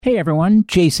Hey everyone,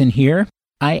 Jason here.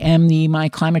 I am the My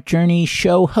Climate Journey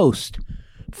show host.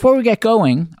 Before we get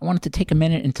going, I wanted to take a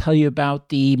minute and tell you about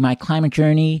the My Climate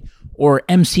Journey, or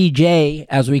MCJ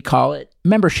as we call it,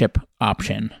 membership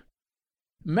option.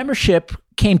 Membership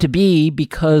came to be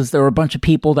because there were a bunch of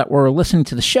people that were listening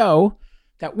to the show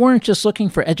that weren't just looking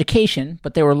for education,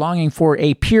 but they were longing for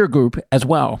a peer group as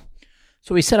well.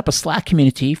 So we set up a Slack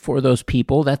community for those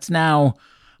people that's now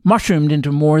mushroomed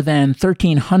into more than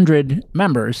 1,300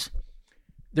 members.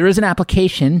 There is an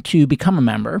application to become a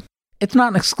member. It's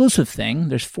not an exclusive thing.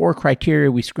 There's 4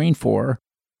 criteria we screen for: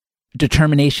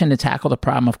 determination to tackle the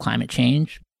problem of climate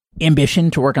change, ambition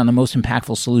to work on the most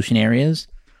impactful solution areas,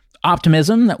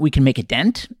 optimism that we can make a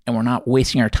dent and we're not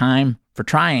wasting our time for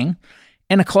trying,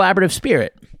 and a collaborative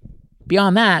spirit.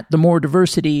 Beyond that, the more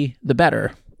diversity, the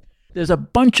better. There's a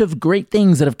bunch of great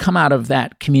things that have come out of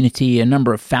that community, a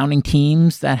number of founding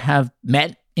teams that have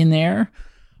met in there,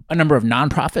 a number of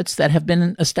nonprofits that have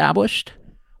been established,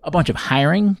 a bunch of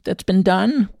hiring that's been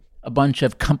done, a bunch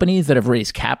of companies that have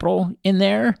raised capital in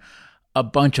there, a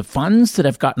bunch of funds that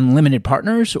have gotten limited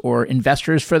partners or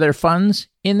investors for their funds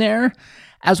in there,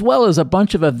 as well as a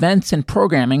bunch of events and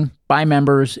programming by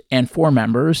members and for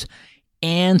members,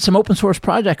 and some open source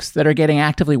projects that are getting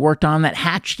actively worked on that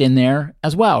hatched in there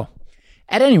as well.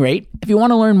 At any rate, if you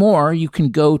want to learn more, you can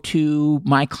go to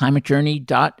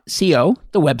myclimatejourney.co,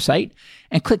 the website,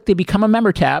 and click the Become a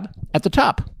Member tab at the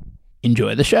top.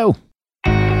 Enjoy the show.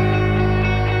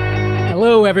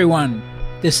 Hello, everyone.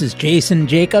 This is Jason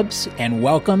Jacobs, and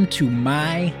welcome to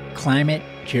My Climate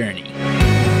Journey.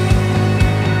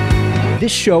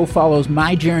 This show follows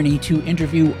my journey to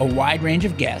interview a wide range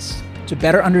of guests to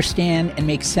better understand and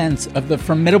make sense of the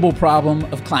formidable problem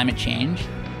of climate change,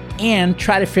 and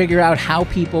try to figure out how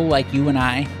people like you and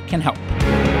I can help.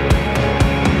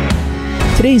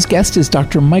 Today's guest is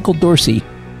Dr. Michael Dorsey.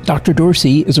 Dr.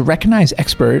 Dorsey is a recognized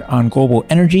expert on global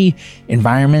energy,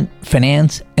 environment,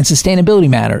 finance, and sustainability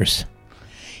matters.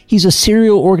 He's a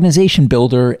serial organization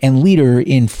builder and leader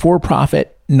in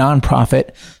for-profit,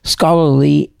 nonprofit,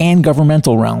 scholarly, and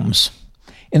governmental realms.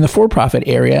 In the for-profit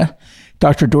area,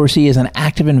 Dr. Dorsey is an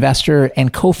active investor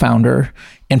and co-founder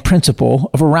and principal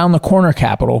of Around the Corner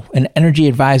Capital, an energy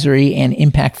advisory and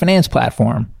impact finance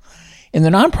platform. In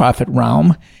the nonprofit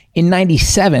realm, in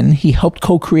 1997, he helped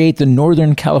co-create the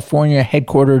Northern California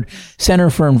headquartered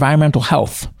Center for Environmental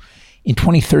Health. In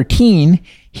 2013,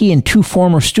 he and 2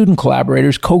 former student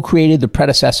collaborators co-created the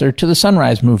predecessor to the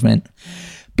Sunrise Movement.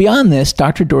 Beyond this,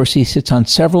 Dr. Dorsey sits on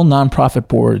several nonprofit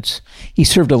boards. He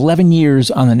served 11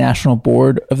 years on the national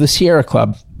board of the Sierra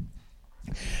Club.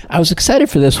 I was excited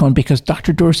for this one because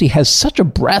Dr. Dorsey has such a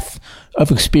breadth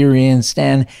of experience,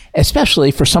 and especially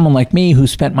for someone like me who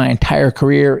spent my entire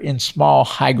career in small,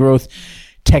 high-growth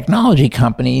technology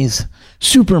companies,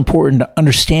 super important to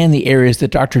understand the areas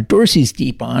that Dr. Dorsey's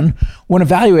deep on when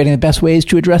evaluating the best ways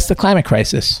to address the climate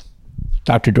crisis.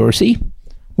 Dr. Dorsey,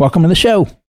 welcome to the show.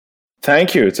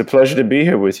 Thank you. It's a pleasure to be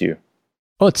here with you.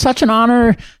 Well, it's such an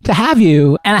honor to have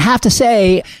you. And I have to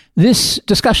say, this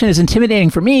discussion is intimidating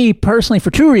for me personally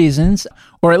for 2 reasons,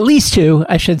 or at least 2,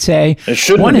 I should say. It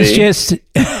shouldn't One be. is just,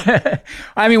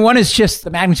 one is just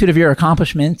the magnitude of your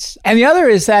accomplishments. And the other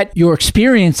is that your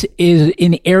experience is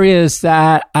in areas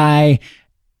that I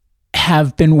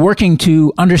have been working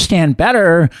to understand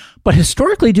better, but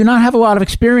historically do not have a lot of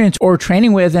experience or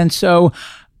training with. And so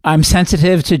I'm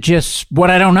sensitive to just what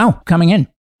I don't know coming in.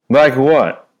 Like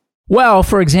what? Well,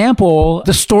 for example,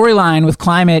 the storyline with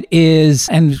climate is,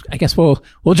 and I guess we'll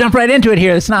jump right into it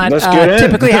here. It's not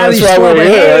typically how these stories.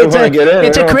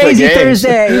 It's a crazy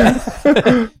Thursday.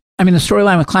 I mean, the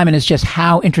storyline with climate is just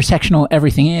how intersectional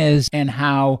everything is, and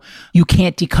how you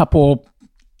can't decouple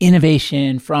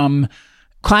innovation from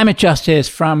climate justice,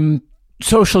 from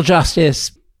social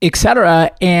justice,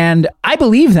 etc. And I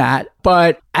believe that,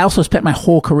 but I also spent my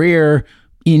whole career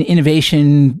in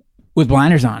innovation with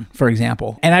blinders on, for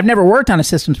example. And I've never worked on a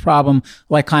systems problem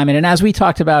like climate. And as we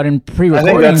talked about in pre-recording,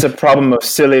 I think that's a problem of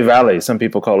Silly Valley. Some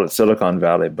people call it Silicon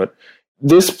Valley. But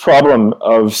this problem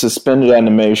of suspended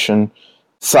animation,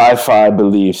 sci-fi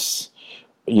beliefs,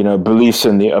 beliefs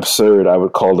in the absurd, I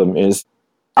would call them,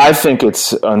 I think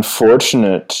it's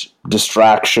unfortunate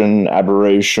distraction,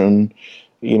 aberration,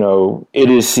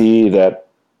 idiocy that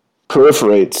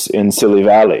proliferates in Silly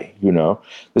Valley,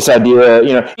 this idea,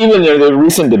 even in the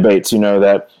recent debates,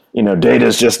 that, data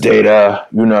is just data,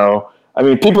 I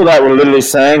mean, people that were literally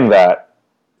saying that,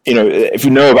 if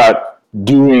you know about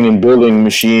doing and building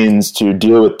machines to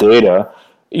deal with data,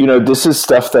 this is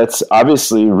stuff that's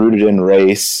obviously rooted in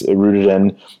race, rooted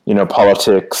in,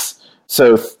 politics.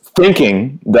 So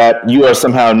thinking that you are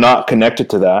somehow not connected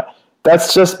to that,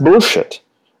 that's just bullshit.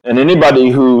 And anybody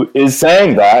who is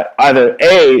saying that either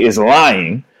A, is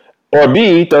lying, or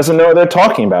B, doesn't know what they're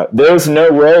talking about. There's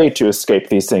no way to escape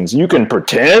these things. You can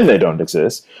pretend they don't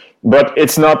exist, but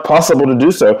it's not possible to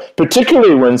do so,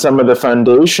 particularly when some of the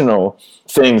foundational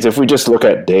things, if we just look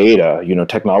at data,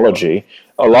 technology,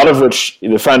 a lot of which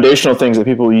the foundational things that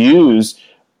people use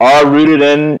are rooted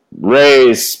in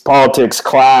race, politics,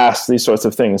 class, these sorts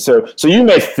of things. So you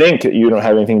may think that you don't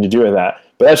have anything to do with that,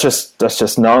 but that's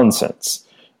just nonsense.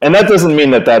 And that doesn't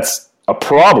mean that that's a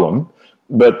problem,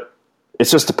 but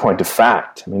it's just a point of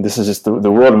fact. I mean, this is just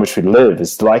the world in which we live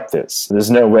is like this. There's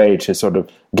no way to sort of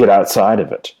get outside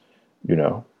of it,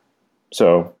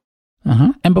 So.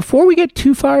 Uh-huh. And before we get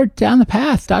too far down the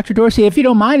path, Dr. Dorsey, if you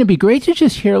don't mind, it'd be great to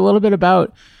just hear a little bit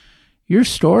about your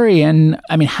story and,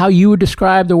 how you would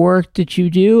describe the work that you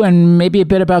do, and maybe a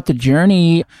bit about the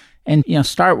journey, and,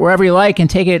 start wherever you like and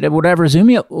take it at whatever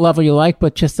Zoom level you like,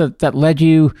 but just that led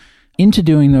you into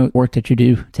doing the work that you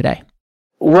do today.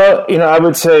 Well, I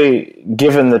would say,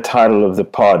 given the title of the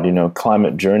pod,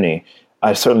 Climate Journey,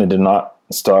 I certainly did not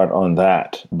start on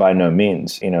that, by no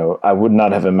means. I would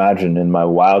not have imagined in my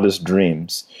wildest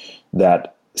dreams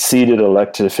that seated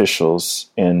elected officials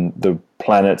in the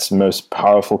planet's most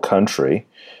powerful country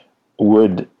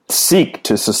would seek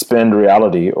to suspend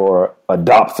reality or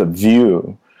adopt the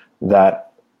view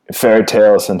that fairy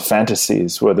tales and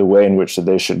fantasies were the way in which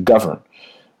they should govern.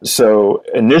 So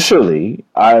initially,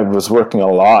 I was working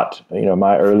a lot,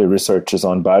 my early research is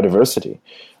on biodiversity,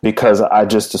 because I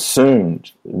just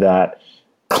assumed that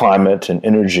climate and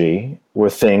energy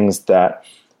were things that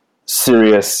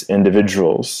serious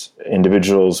individuals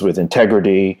with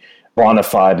integrity, bona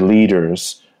fide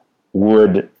leaders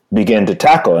would begin to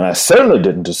tackle. And I certainly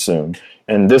didn't assume,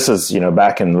 and this is,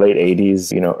 back in the late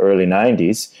 80s, early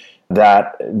 90s,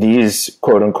 that these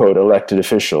quote unquote elected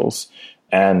officials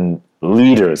and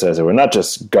leaders, as it were, not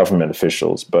just government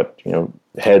officials, but,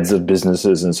 heads of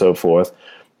businesses and so forth.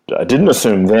 I didn't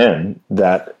assume then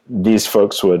that these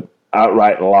folks would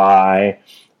outright lie,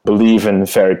 believe in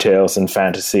fairy tales and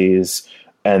fantasies,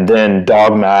 and then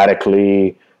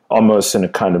dogmatically, almost in a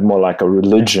kind of more like a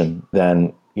religion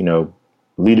than,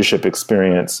 leadership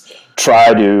experience,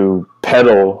 try to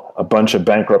peddle a bunch of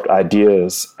bankrupt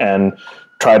ideas and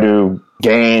try to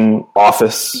gain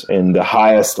office in the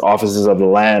highest offices of the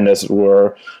land, as it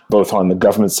were, both on the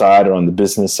government side or on the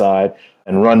business side,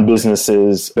 and run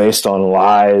businesses based on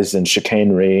lies and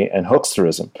chicanery and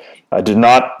hucksterism. I did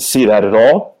not see that at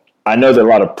all. I know there are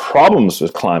a lot of problems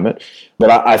with climate, but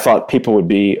I thought people would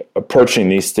be approaching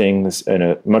these things in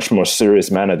a much more serious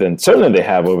manner than certainly they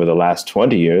have over the last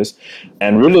 20 years,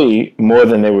 and really more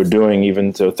than they were doing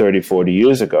even 30, 40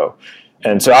 years ago.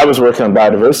 And so I was working on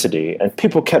biodiversity, and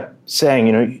people kept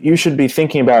saying, you should be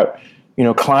thinking about,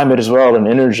 climate as well and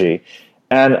energy.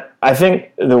 And I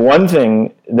think the one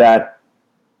thing that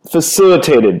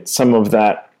facilitated some of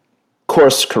that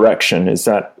course correction is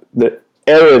that the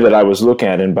area that I was looking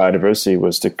at in biodiversity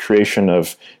was the creation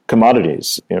of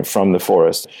commodities from the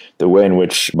forest, the way in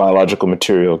which biological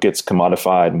material gets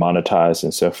commodified, monetized,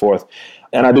 and so forth.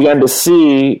 And I began to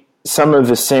see some of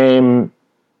the same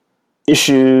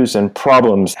issues and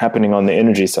problems happening on the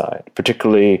energy side,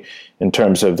 particularly in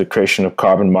terms of the creation of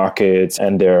carbon markets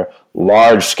and their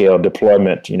large-scale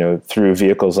deployment, through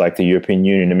vehicles like the European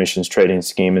Union Emissions Trading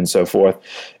Scheme and so forth.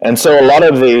 And so a lot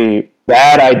of the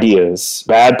bad ideas,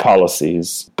 bad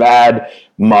policies, bad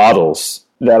models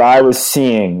that I was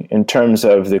seeing in terms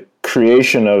of the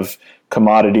creation of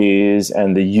commodities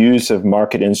and the use of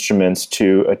market instruments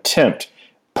to attempt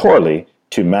poorly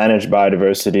to manage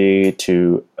biodiversity,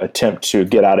 to attempt to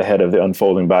get out ahead of the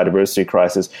unfolding biodiversity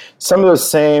crisis, some of those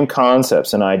same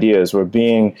concepts and ideas were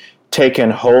being taken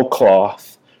whole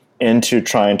cloth into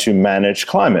trying to manage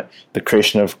climate. The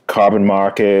creation of carbon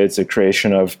markets, the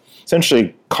creation of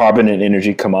essentially carbon and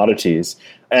energy commodities.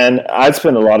 And I'd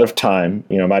spent a lot of time,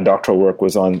 my doctoral work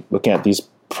was on looking at these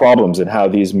problems and how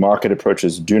these market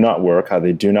approaches do not work, how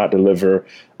they do not deliver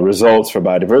results for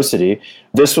biodiversity.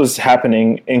 This was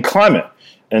happening in climate.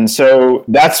 And so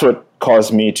that's what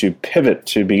caused me to pivot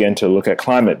to begin to look at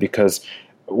climate, because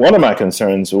one of my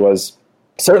concerns was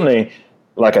certainly,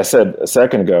 like I said a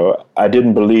second ago, I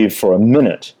didn't believe for a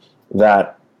minute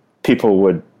that people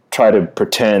would try to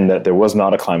pretend that there was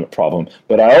not a climate problem.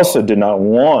 But I also did not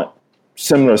want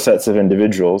similar sets of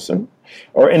individuals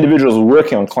or individuals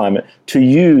working on climate to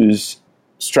use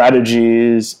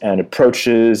strategies and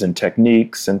approaches and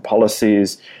techniques and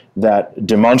policies that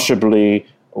demonstrably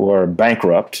were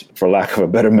bankrupt, for lack of a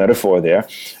better metaphor there,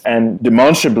 and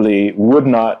demonstrably would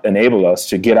not enable us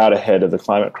to get out ahead of the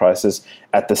climate crisis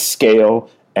at the scale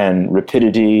and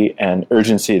rapidity and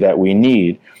urgency that we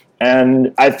need.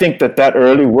 And I think that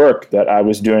early work that I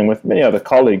was doing with many other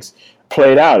colleagues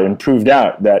played out and proved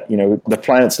out that, the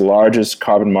planet's largest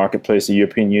carbon marketplace, the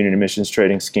European Union Emissions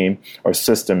Trading Scheme, or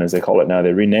system as they call it now,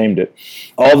 they renamed it.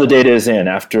 All the data is in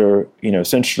after,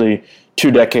 essentially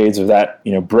 2 decades of that,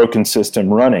 broken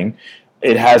system running.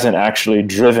 It hasn't actually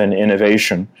driven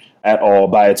innovation at all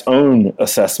by its own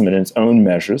assessment and its own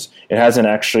measures. It hasn't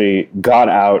actually got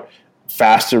out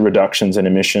faster reductions in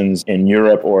emissions in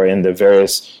Europe or in the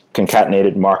various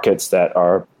concatenated markets that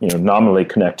are, nominally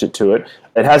connected to it.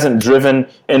 It hasn't driven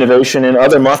innovation in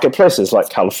other marketplaces like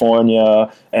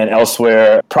California and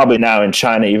elsewhere, probably now in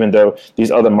China, even though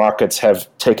these other markets have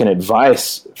taken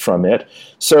advice from it.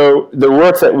 So the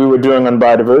work that we were doing on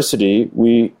biodiversity,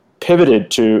 we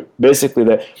pivoted to basically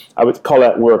I would call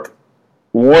that work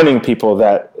warning people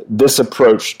that this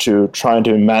approach to trying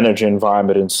to manage the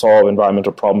environment and solve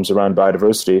environmental problems around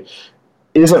biodiversity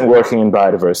isn't working in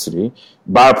biodiversity.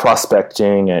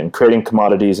 Bioprospecting and creating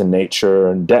commodities in nature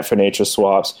and debt for nature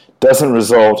swaps doesn't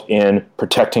result in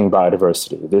protecting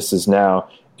biodiversity. This is now,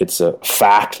 it's a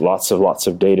fact, lots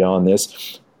of data on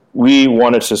this. We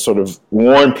wanted to sort of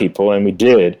warn people, and we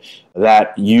did,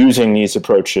 that using these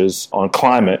approaches on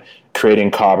climate,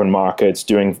 creating carbon markets,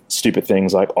 doing stupid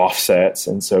things like offsets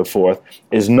and so forth,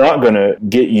 is not going to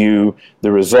get you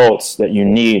the results that you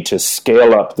need to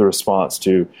scale up the response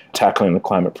to tackling the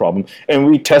climate problem. And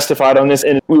we testified on this,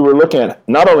 and we were looking at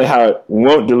not only how it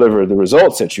won't deliver the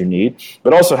results that you need,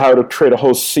 but also how to create a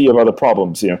whole sea of other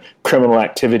problems, criminal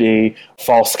activity,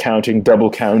 false counting, double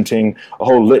counting, a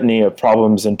whole litany of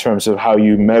problems in terms of how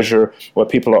you measure what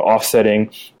people are offsetting,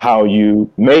 how you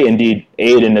may indeed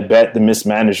aid and abet the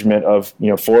mismanagement of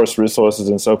forest resources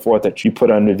and so forth that you put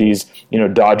under these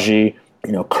dodgy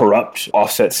corrupt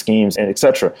offset schemes and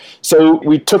etc. So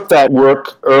we took that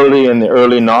work early in the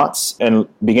early noughts and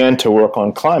began to work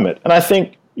on climate. And I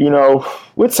think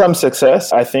with some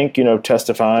success, I think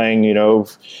testifying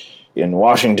in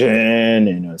Washington,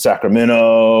 in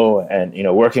Sacramento, and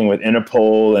working with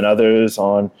Interpol and others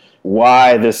on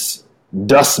why this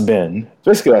dustbin,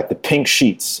 basically like the pink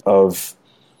sheets of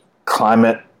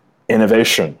climate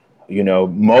innovation,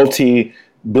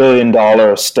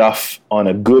 multi-billion-dollar stuff on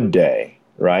a good day,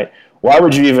 right? Why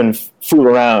would you even fool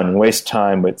around and waste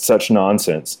time with such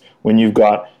nonsense when you've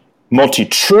got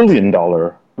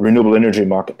multi-trillion-dollar renewable energy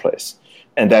marketplace?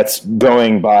 And that's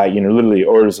going by, literally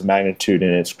orders of magnitude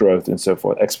in its growth and so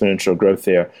forth, exponential growth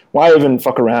there. Why even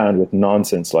fuck around with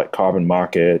nonsense like carbon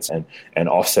markets and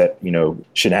offset,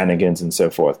 shenanigans and so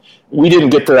forth? We didn't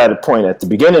get to that point at the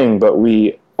beginning, but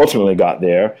we ultimately got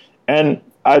there. And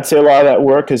I'd say a lot of that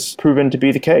work has proven to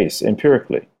be the case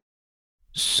empirically.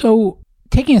 So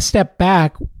taking a step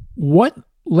back, what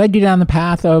led you down the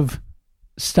path of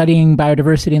studying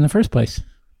biodiversity in the first place?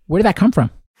 Where did that come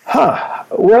from?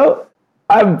 Well,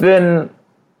 I've been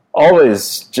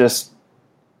always just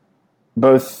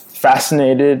both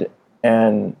fascinated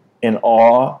and in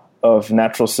awe of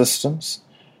natural systems.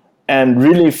 And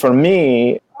really, for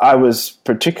me, I was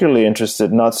particularly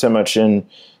interested not so much in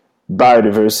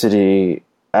biodiversity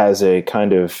as a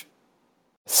kind of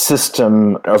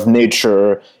system of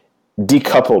nature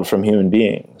decoupled from human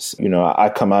beings. I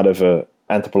come out of an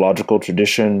anthropological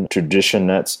tradition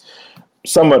that's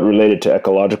somewhat related to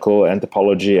ecological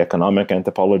anthropology, economic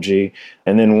anthropology,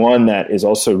 and then one that is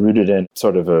also rooted in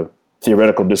sort of a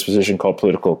theoretical disposition called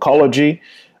political ecology.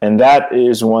 And that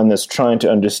is one that's trying to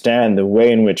understand the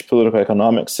way in which political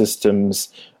economic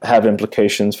systems have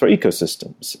implications for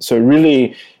ecosystems. So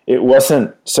really, it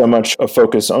wasn't so much a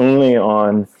focus only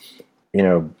on,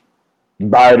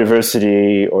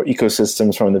 biodiversity or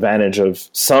ecosystems from the vantage of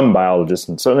some biologists,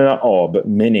 and certainly not all, but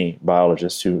many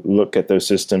biologists who look at those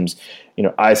systems,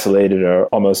 isolated or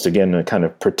almost, again, in a kind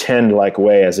of pretend-like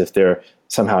way as if they're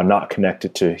somehow not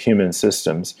connected to human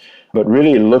systems, but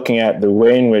really looking at the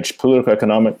way in which political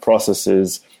economic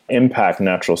processes impact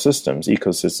natural systems,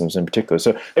 ecosystems in particular.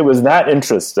 So it was that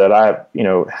interest that I,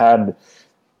 had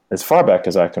as far back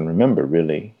as I can remember,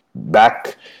 really.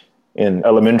 Back in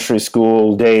elementary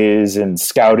school days and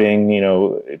scouting,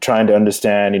 trying to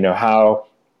understand, how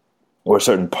were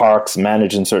certain parks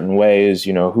managed in certain ways,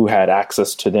 who had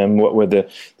access to them, what were the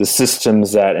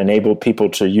systems that enabled people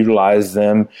to utilize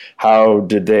them, how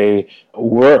did they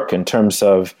work in terms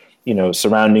of,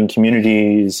 surrounding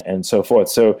communities and so forth.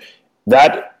 So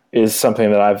that is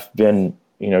something that I've been,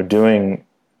 doing,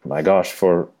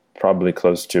 for probably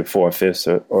close to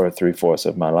 4/5 or 3/4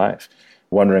 of my life,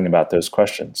 wondering about those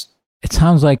questions. It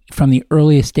sounds like from the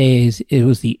earliest days, it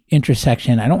was the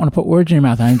intersection. I don't want to put words in your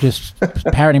mouth. I'm just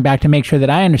parroting back to make sure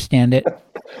that I understand it.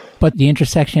 But the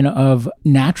intersection of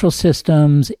natural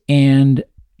systems and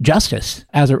justice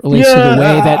as it relates to the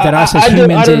way that us as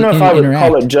humans I don't know if I would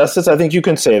interact. call it justice. I think you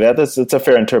can say that. That's a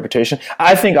fair interpretation.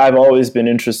 I think I've always been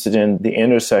interested in the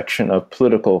intersection of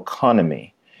political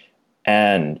economy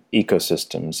and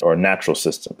ecosystems or natural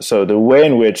systems. So the way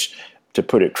in which, to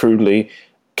put it crudely,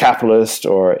 capitalist,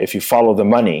 or if you follow the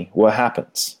money, what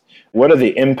happens? What are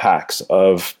the impacts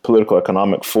of political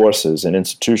economic forces and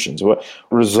institutions? What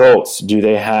results do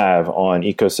they have on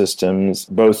ecosystems,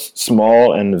 both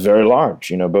small and very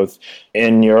large, both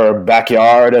in your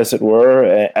backyard, as it were,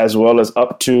 as well as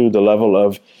up to the level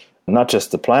of not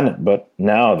just the planet, but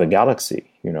now the galaxy,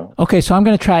 Okay, so I'm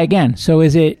going to try again. So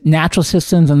is it natural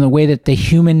systems and the way that the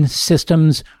human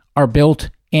systems are built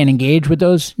and engage with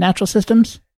those natural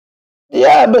systems?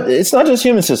 Yeah, but it's not just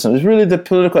human systems. It's really the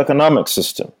political economic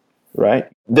system.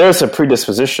 Right? There's a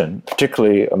predisposition,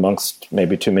 particularly amongst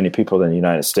maybe too many people in the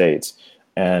United States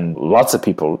and lots of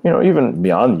people, even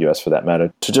beyond the US for that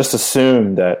matter, to just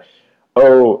assume that,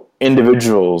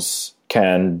 individuals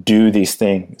can do these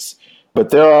things. But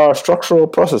there are structural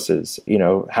processes,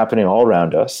 happening all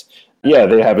around us. Yeah,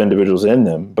 they have individuals in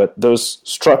them, but those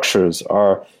structures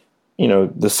are,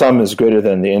 the sum is greater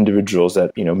than the individuals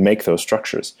that, make those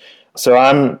structures. So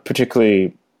I'm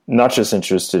particularly not just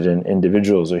interested in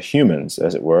individuals or humans,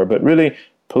 as it were, but really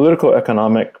political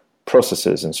economic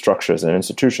processes and structures and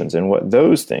institutions and what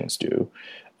those things do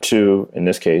to, in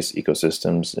this case,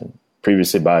 ecosystems, and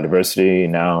previously biodiversity,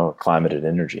 now climate and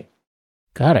energy.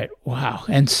 Got it. Wow.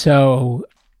 And so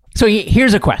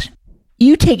here's a question.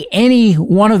 You take any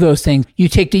one of those things, you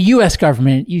take the US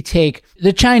government, you take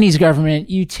the Chinese government,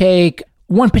 you take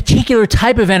one particular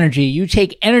type of energy, you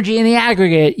take energy in the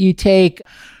aggregate, you take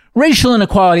racial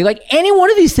inequality, like any one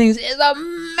of these things is a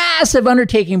massive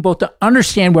undertaking, both to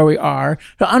understand where we are,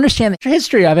 to understand the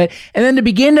history of it, and then to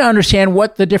begin to understand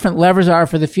what the different levers are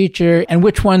for the future and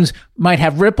which ones might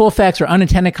have ripple effects or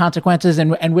unintended consequences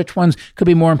and which ones could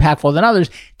be more impactful than others.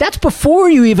 That's before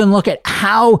you even look at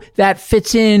how that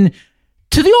fits in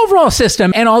to the overall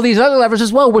system and all these other levers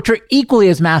as well, which are equally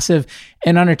as massive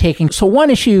an undertaking. So one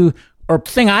issue or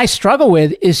thing I struggle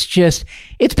with is just,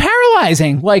 it's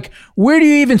paralyzing. Like, where do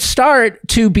you even start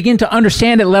to begin to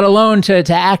understand it, let alone to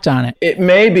act on it? It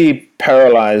may be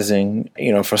paralyzing,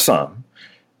 for some.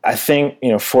 I think,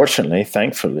 fortunately,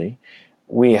 thankfully,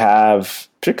 we have,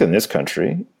 particularly in this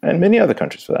country, and many other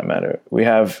countries for that matter, we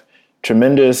have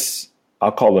tremendous,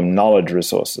 I'll call them knowledge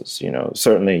resources,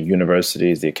 certainly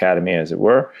universities, the academy, as it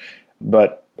were,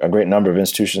 but a great number of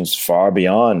institutions far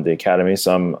beyond the academy,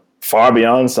 some far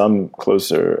beyond, some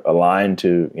closer aligned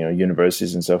to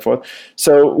universities and so forth.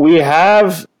 So we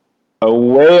have a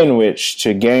way in which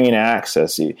to gain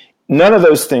access. None of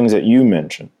those things that you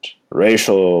mentioned,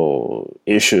 racial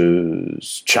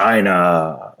issues,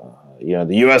 China, the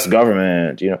U.S.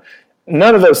 government,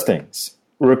 none of those things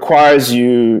requires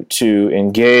you to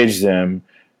engage them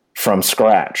from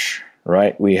scratch,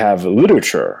 right? We have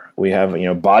literature, we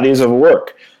have bodies of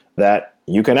work that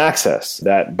you can access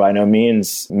that by no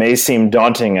means may seem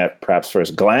daunting at perhaps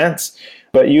first glance,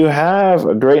 but you have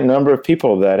a great number of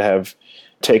people that have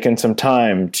taken some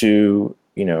time to,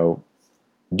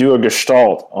 do a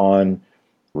gestalt on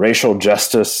racial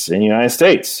justice in the United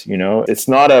States. It's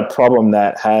not a problem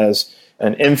that has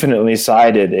an infinitely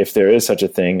sided, if there is such a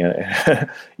thing,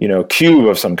 cube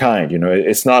of some kind.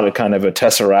 It's not a kind of a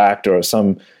tesseract or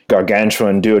some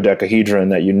gargantuan dodecahedron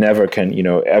that you never can,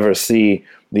 ever see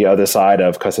the other side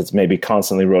of because it's maybe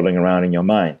constantly rolling around in your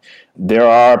mind. There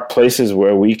are places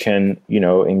where we can,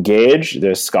 engage.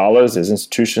 There's scholars, there's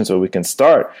institutions where we can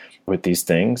start with these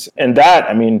things. And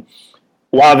that,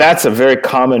 while that's a very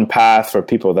common path for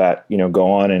people that,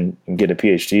 go on and get a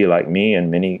PhD like me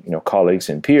and many, colleagues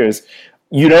and peers,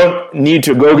 you don't need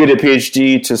to go get a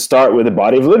PhD to start with a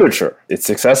body of literature. It's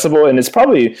accessible, and it's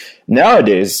probably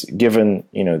nowadays, given,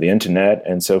 the internet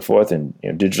and so forth and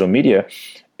digital media,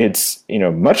 it's,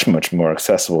 much, much more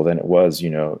accessible than it was,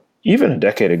 even a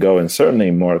decade ago, and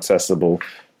certainly more accessible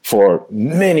for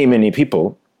many, many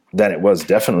people than it was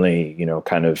definitely, in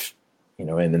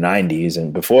the 90s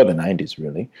and before the 90s,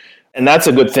 really. And that's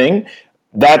a good thing.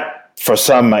 That for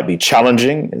some might be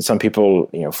challenging. And some people,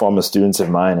 former students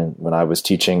of mine, and when I was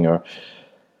teaching, or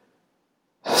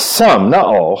some, not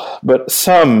all, but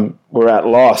some were at a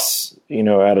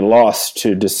loss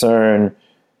to discern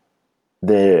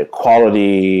the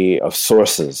quality of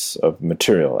sources of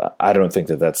material. I don't think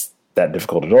that that's that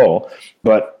difficult at all.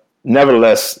 But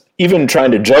nevertheless, even trying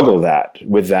to juggle that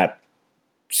with that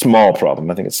small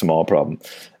problem, I think it's a small problem,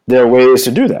 there are ways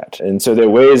to do that. And so there are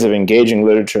ways of engaging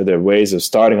literature, there are ways of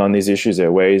starting on these issues, there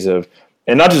are ways of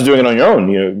And not just doing it on your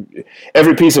own.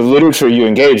 Every piece of literature you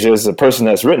engage, there's a person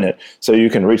that's written it. So you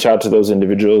can reach out to those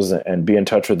individuals and be in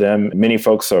touch with them. Many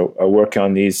folks are working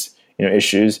on these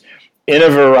issues in a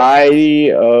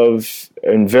variety of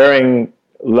and varying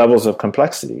levels of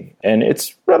complexity. And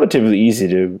it's relatively easy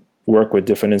to work with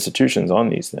different institutions on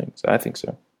these things. I think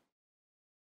so.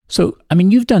 So,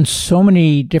 you've done so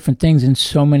many different things in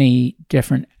so many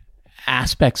different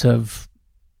aspects of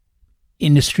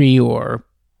industry or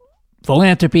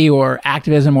philanthropy or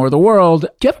activism or the world.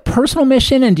 Do you have a personal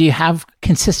mission, and do you have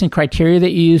consistent criteria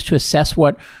that you use to assess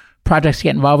what projects to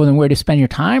get involved with and where to spend your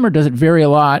time, or does it vary a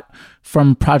lot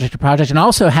from project to project? And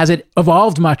also, has it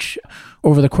evolved much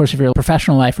over the course of your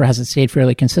professional life, or has it stayed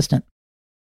fairly consistent?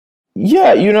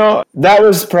 Yeah, that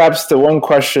was perhaps the one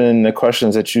question in the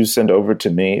questions that you sent over to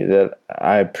me that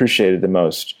I appreciated the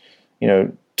most.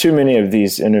 Too many of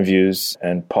these interviews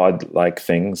and pod-like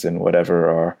things and whatever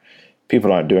are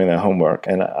people aren't doing their homework.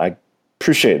 And I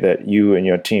appreciate that you and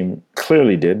your team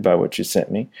clearly did by what you sent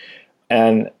me.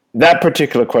 And that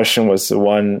particular question was the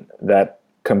one that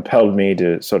compelled me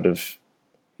to sort of,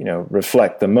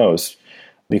 reflect the most,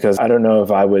 because I don't know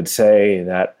if I would say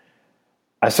that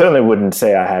I certainly wouldn't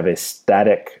say I have a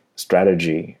static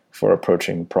strategy for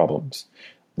approaching problems.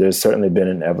 There's certainly been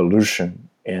an evolution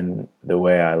in the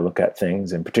way I look at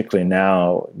things, and particularly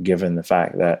now, given the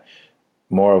fact that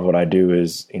more of what I do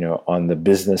is, on the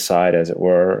business side, as it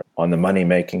were, on the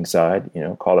money-making side,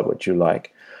 call it what you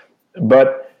like.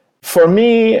 But for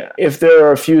me, if there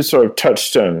are a few sort of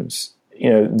touchstones,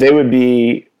 they would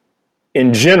be,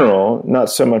 in general, not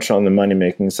so much on the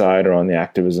money-making side or on the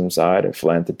activism side or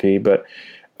philanthropy, but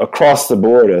across the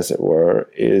board, as it were,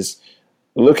 is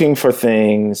looking for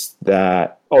things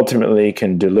that ultimately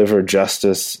can deliver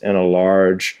justice in a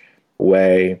large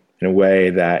way, in a way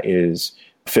that is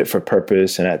fit for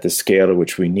purpose and at the scale at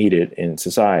which we need it in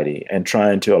society, and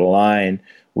trying to align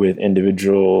with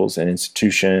individuals and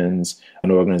institutions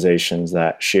and organizations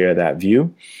that share that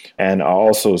view, and are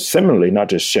also similarly not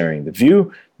just sharing the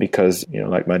view, because,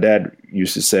 like my dad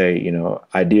used to say,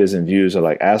 ideas and views are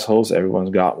like assholes,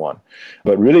 everyone's got one,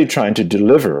 but really trying to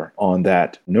deliver on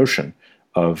that notion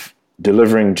of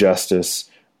delivering justice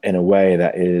in a way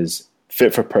that is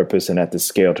fit for purpose and at the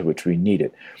scale to which we need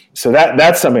it. So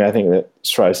that's something I think that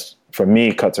strives, for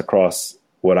me, cuts across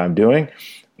what I'm doing.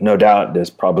 No doubt there's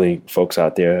probably folks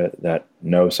out there that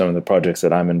know some of the projects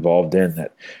that I'm involved in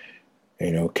that,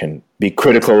 can be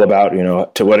critical about,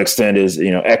 to what extent is,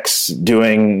 X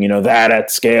doing, that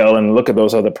at scale, and look at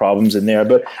those other problems in there.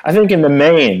 But I think in the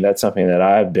main, that's something that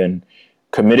I've been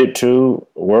committed to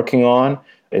working on.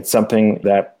 It's something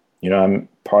that, I'm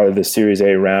part of the Series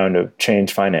A round of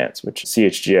Change Finance, which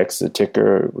CHGX is the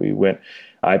ticker. We went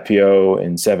IPO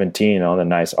in 2017 on the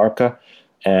NYSE ARCA.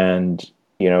 And,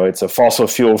 it's a fossil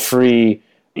fuel free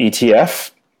ETF.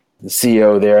 The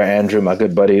CEO there, Andrew, my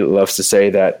good buddy, loves to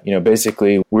say that,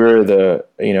 basically we're an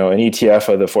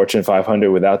ETF of the Fortune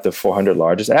 500 without the 400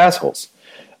 largest assholes.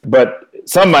 But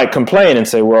some might complain and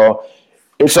say, well,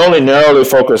 it's only narrowly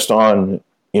focused on,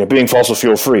 being fossil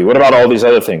fuel free. What about all these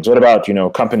other things? What about,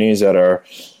 companies that are,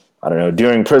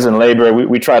 doing prison labor?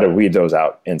 We try to weed those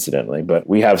out, incidentally, but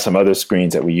we have some other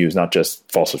screens that we use, not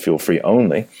just fossil fuel free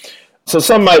only. So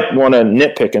some might want to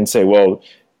nitpick and say, well,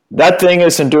 that thing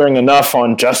isn't doing enough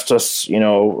on justice,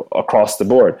 across the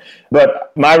board.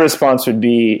 But my response would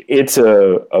be, it's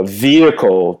a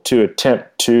vehicle to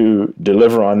attempt to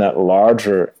deliver on that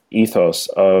larger ethos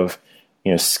of,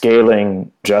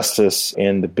 scaling justice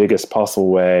in the biggest possible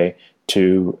way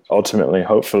to ultimately,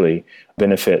 hopefully,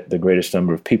 benefit the greatest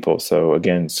number of people. So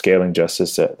again, scaling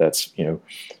justice that's,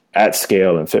 at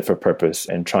scale and fit for purpose,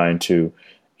 and trying to,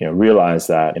 realize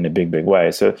that in a big, big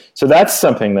way. So that's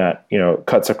something that,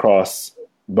 cuts across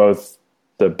both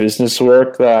the business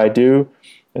work that I do,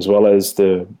 as well as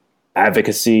the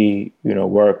advocacy,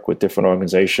 work with different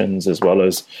organizations, as well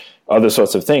as other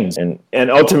sorts of things. And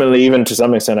ultimately, even to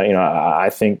some extent,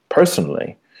 I think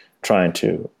personally, trying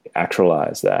to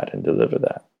actualize that and deliver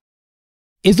that.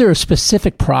 Is there a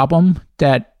specific problem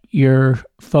that you're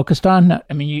focused on?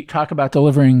 You talk about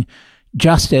delivering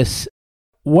justice.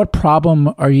 What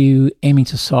problem are you aiming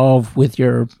to solve with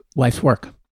your life's work?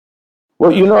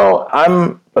 Well,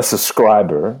 I'm a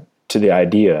subscriber to the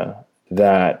idea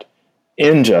that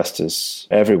injustice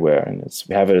everywhere, and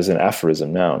we have it as an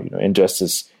aphorism now,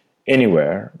 injustice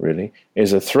anywhere, really,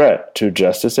 is a threat to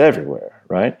justice everywhere,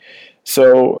 right?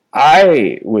 So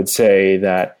I would say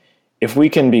that if we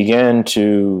can begin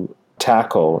to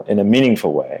tackle in a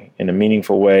meaningful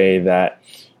way that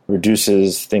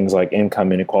reduces things like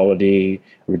income inequality,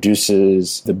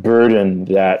 reduces the burden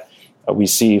that we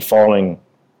see falling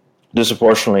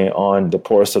disproportionately on the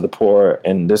poorest of the poor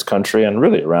in this country and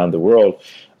really around the world.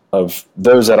 Of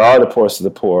those that are the poorest of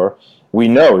the poor, we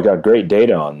know, we got great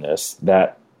data on this,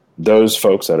 that those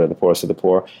folks that are the poorest of the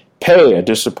poor pay a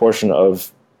disproportion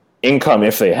of income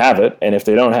if they have it, and if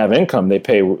they don't have income, they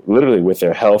pay literally with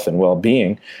their health and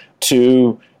well-being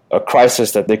to a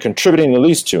crisis that they're contributing the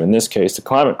least to, in this case, the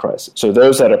climate crisis. So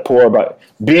those that are poor,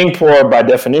 being poor by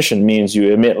definition means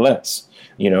you emit less.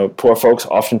 Poor folks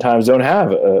oftentimes don't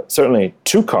have certainly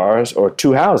 2 cars or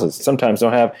 2 houses, sometimes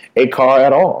don't have a car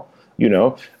at all.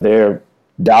 They're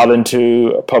dialed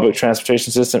into a public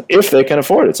transportation system if they can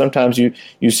afford it. Sometimes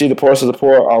you see the poorest of the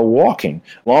poor are walking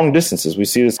long distances. We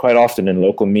see this quite often in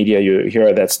local media. You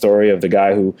hear that story of the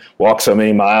guy who walked so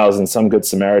many miles and some good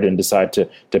Samaritan decided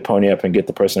to pony up and get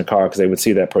the person a car because they would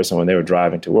see that person when they were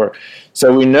driving to work.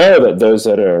 So we know that those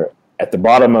that are at the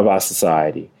bottom of our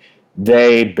society,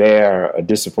 they bear a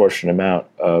disproportionate amount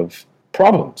of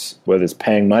problems, whether it's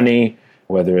paying money,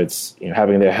 whether it's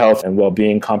having their health and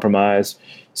well-being compromised.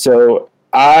 So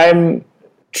I'm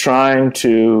trying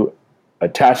to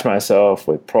attach myself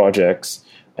with projects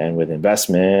and with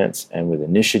investments and with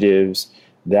initiatives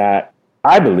that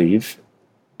I believe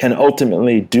can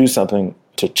ultimately do something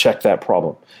to check that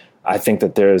problem. I think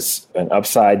that there's an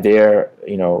upside there,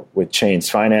 with Chains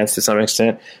Finance to some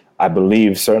extent. I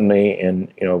believe certainly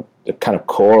in, the kind of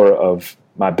core of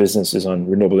my business is on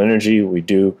renewable energy. We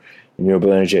do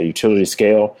renewable energy at utility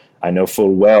scale. I know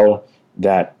full well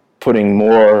that putting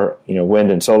more,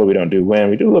 wind and solar, we don't do wind,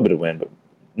 we do a little bit of wind, but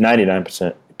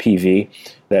 99% PV,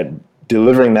 that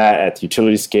delivering that at the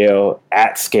utility scale,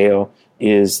 at scale,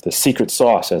 is the secret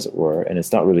sauce, as it were. And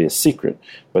it's not really a secret,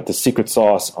 but the secret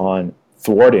sauce on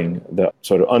thwarting the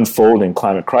sort of unfolding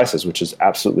climate crisis, which is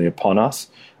absolutely upon us.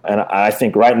 And I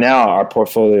think right now, our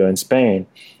portfolio in Spain,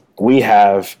 we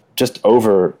have just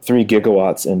over 3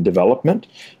 gigawatts in development.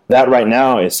 That right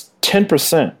now is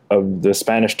 10% of the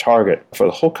Spanish target for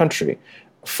the whole country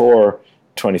for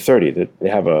 2030. They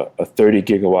have a 30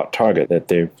 gigawatt target that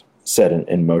they've set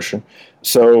in motion.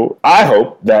 So I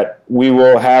hope that we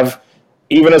will have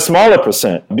even a smaller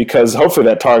percent, because hopefully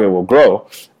that target will grow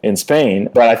in Spain.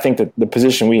 But I think that the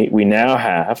position we now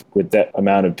have with that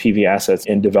amount of PV assets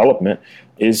in development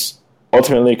is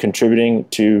ultimately contributing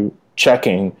to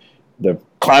checking the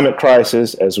climate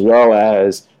crisis as well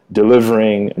as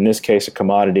delivering, in this case, a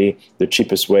commodity. The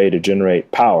cheapest way to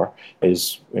generate power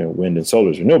is wind and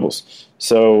solar, renewables.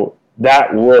 So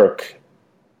that work,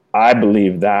 I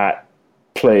believe that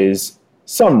plays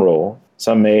some role.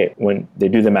 Some may, when they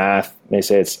do the math, may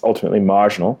say it's ultimately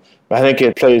marginal, but I think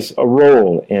it plays a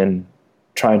role in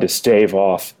trying to stave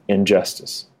off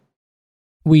injustice.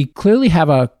 We clearly have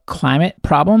a climate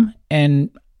problem, and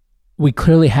we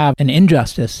clearly have an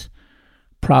injustice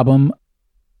problem.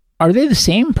 Are they the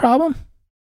same problem?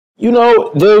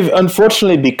 They've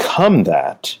unfortunately become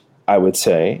that, I would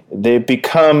say. They've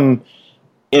become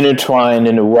intertwined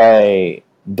in a way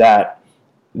that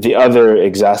the other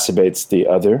exacerbates the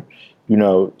other.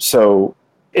 So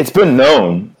it's been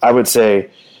known, I would say.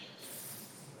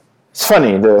 It's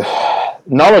funny, the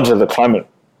knowledge of the climate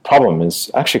problem is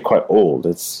actually quite old.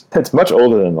 It's much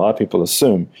older than a lot of people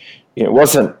assume. It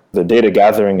wasn't the data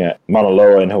gathering at Mauna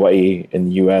Loa in Hawaii in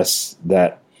the U.S.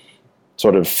 that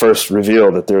sort of first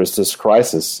revealed that there was this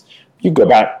crisis. You go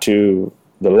back to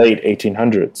the late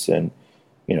 1800s, and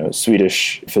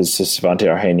Swedish physicist Svante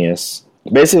Arrhenius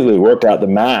basically worked out the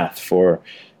math for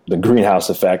the greenhouse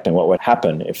effect and what would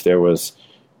happen if there was,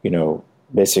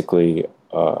 basically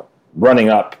running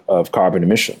up of carbon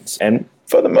emissions. And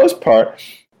for the most part,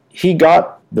 he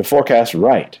got the forecast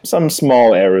right. Some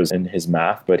small errors in his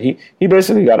math, but he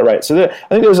basically got it right. So I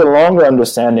think there's a longer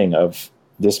understanding of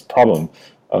this problem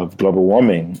of global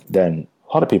warming than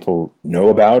a lot of people know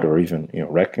about or even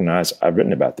recognize. I've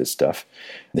written about this stuff,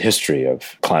 the history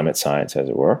of climate science, as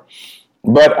it were.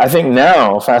 But I think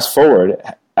now, fast forward,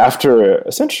 after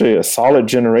essentially a solid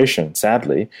generation,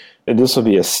 sadly, this will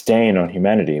be a stain on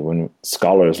humanity when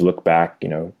scholars look back,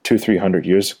 200-300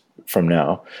 years from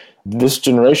now. This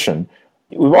generation,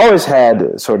 we've always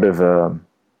had sort of,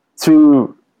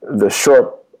 through the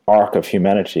short arc of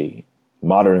humanity,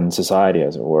 modern society,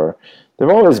 as it were, there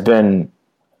have always been,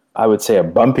 I would say, a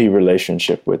bumpy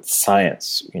relationship with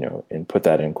science, and put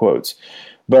that in quotes.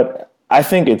 But I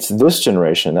think it's this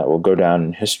generation that will go down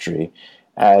in history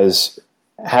as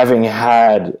having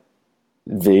had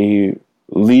the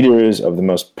leaders of the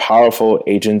most powerful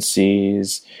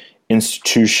agencies,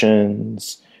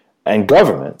 institutions, and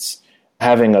governments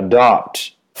having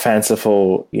adopt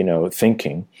fanciful,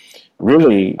 thinking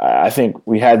really, I think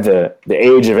we had the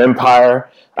age of empire.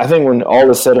 I think when all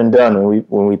is said and done,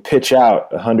 when we pitch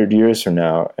out 100 years from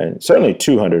now, and certainly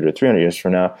 200 or 300 years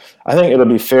from now, I think it'll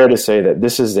be fair to say that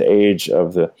this is the age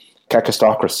of the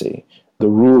kakistocracy, the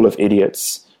rule of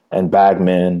idiots and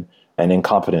bagmen and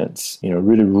incompetence,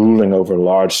 really ruling over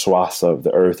large swaths of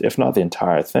the earth, if not the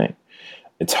entire thing.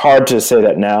 It's hard to say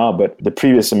that now, but the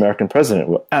previous American president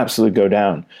will absolutely go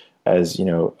down as,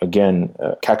 again,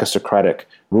 a kakistocratic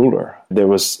ruler. There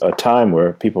was a time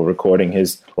where people were recording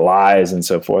his lies and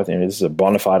so forth, and this is a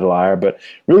bona fide liar, but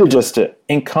really just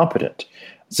incompetent.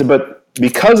 So, but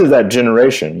because of that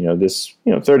generation, this,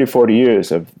 30, 40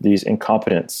 years of these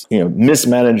incompetents,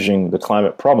 mismanaging the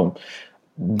climate problem,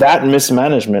 that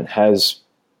mismanagement has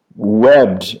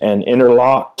webbed and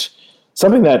interlocked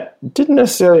something that didn't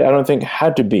necessarily, I don't think,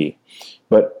 had to be,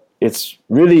 but it's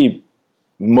really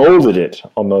molded it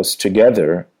almost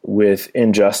together with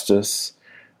injustice,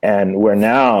 and where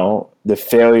now the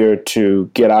failure to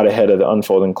get out ahead of the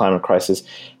unfolding climate crisis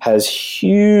has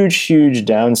huge, huge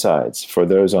downsides for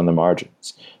those on the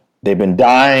margins. They've been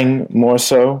dying more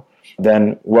so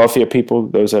than wealthier people,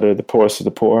 those that are the poorest of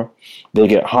the poor. They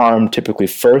get harmed typically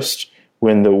first.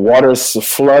 When the waters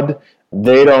flood,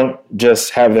 they don't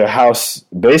just have their house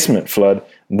basement flood,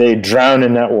 they drown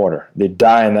in that water. They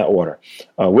die in that water.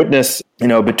 Witness,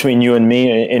 between you and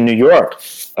me in New York,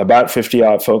 about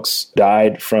 50-odd folks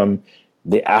died from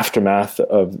the aftermath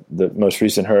of the most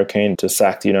recent hurricane to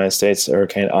sack the United States,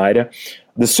 Hurricane Ida.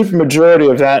 The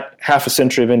supermajority of that half a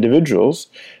century of individuals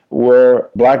were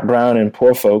Black, brown, and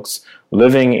poor folks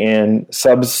living in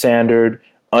substandard,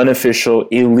 unofficial,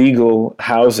 illegal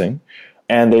housing,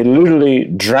 and they literally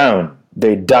drowned.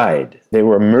 They died. They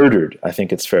were murdered, I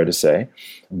think it's fair to say,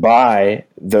 by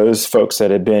those folks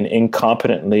that had been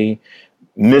incompetently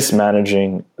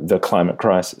mismanaging the climate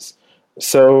crisis.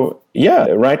 So, yeah,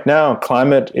 right now,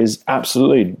 climate is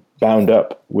absolutely bound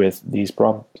up with these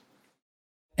problems.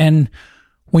 And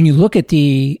when you look at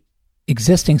the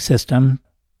existing system,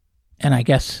 and I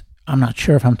guess I'm not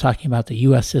sure if I'm talking about the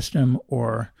U.S. system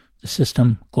or the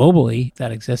system globally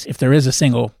that exists, if there is a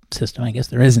single system, I guess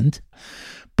there isn't.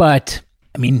 But,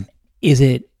 is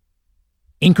it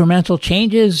incremental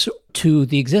changes to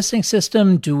the existing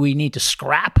system? Do we need to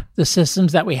scrap the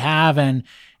systems that we have and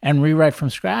rewrite from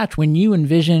scratch? When you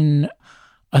envision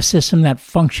a system that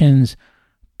functions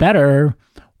better,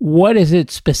 what is it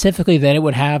specifically that it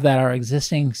would have that our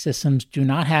existing systems do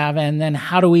not have? And then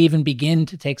how do we even begin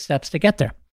to take steps to get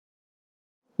there?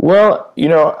 Well,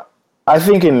 I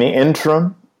think in the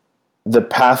interim, the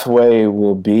pathway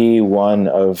will be one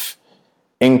of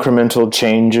incremental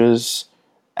changes,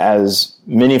 as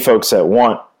many folks that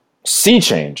want sea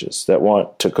changes, that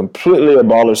want to completely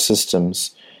abolish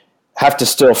systems, have to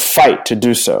still fight to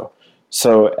do so.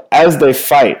 So as they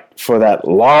fight for that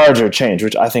larger change,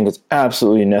 which I think is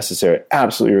absolutely necessary,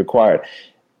 absolutely required,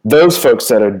 those folks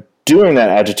that are doing that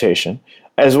agitation,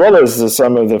 as well as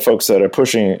some of the folks that are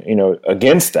pushing,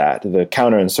 against that, the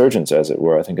counterinsurgents, as it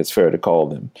were, I think it's fair to call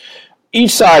them,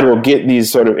 each side will get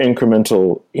these sort of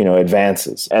incremental,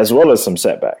 advances, as well as some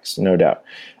setbacks, no doubt.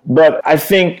 But I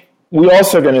think we're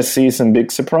also going to see some big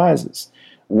surprises.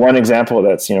 One example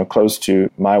that's, close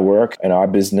to my work and our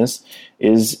business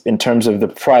is in terms of the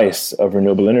price of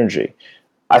renewable energy.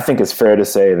 I think it's fair to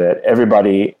say that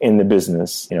everybody in the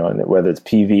business, whether it's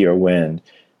PV or wind,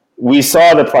 we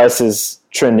saw the prices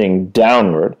trending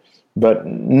downward, but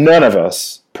none of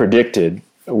us predicted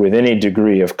with any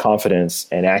degree of confidence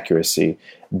and accuracy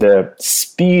the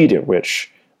speed at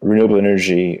which renewable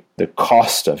energy, the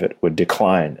cost of it would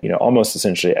decline, almost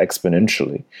essentially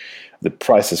exponentially. The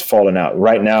price has fallen out.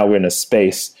 Right now, we're in a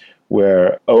space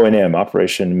where O&M,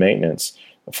 operation and maintenance,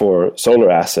 for solar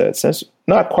assets, that's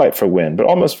not quite for wind, but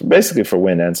almost basically for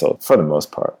wind and solar, for the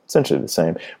most part, essentially the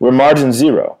same. We're margin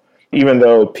zero, even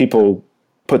though people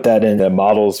put that in their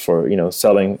models for,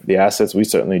 selling the assets. We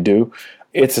certainly do.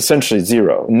 It's essentially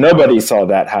zero. Nobody saw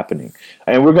that happening.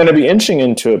 And we're going to be inching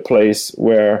into a place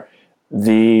where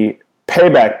the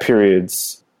payback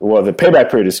periods, the payback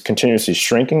period is continuously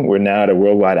shrinking. We're now at a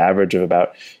worldwide average of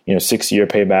about, 6-year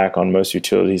payback on most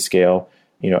utility scale,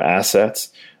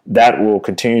 assets. That will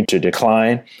continue to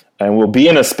decline. And we'll be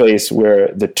in a space where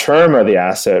the term of the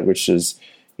asset, which is,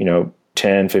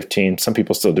 10, 15, some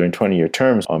people still doing 20-year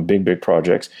terms on big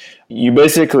projects. You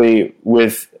basically,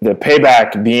 with the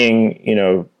payback being,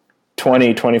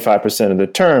 20, 25% of the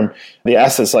term, the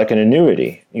asset's like an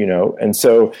annuity, And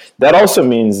so that also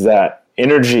means that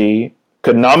energy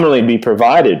could nominally be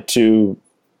provided to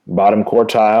bottom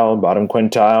quartile, bottom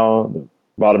quintile,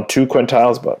 bottom 2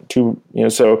 quintiles, bottom 2,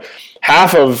 so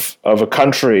half of a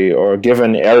country or a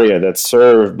given area that's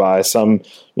served by some,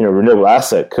 renewable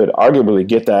asset could arguably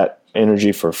get that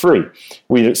energy for free.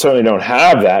 We certainly don't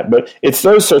have that, but it's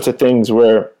those sorts of things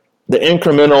where the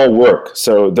incremental work.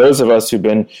 So those of us who've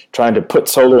been trying to put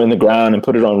solar in the ground and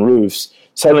put it on roofs,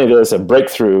 suddenly there's a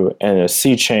breakthrough and a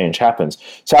sea change happens.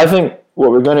 So I think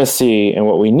what we're going to see and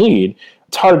what we need,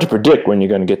 it's hard to predict when you're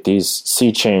going to get these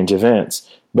sea change events,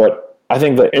 but I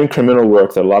think the incremental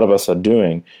work that a lot of us are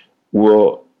doing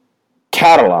will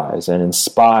catalyze and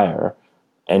inspire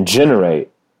and generate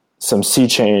some sea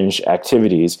change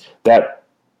activities that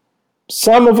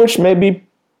some of which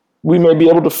we may be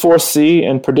able to foresee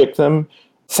and predict them,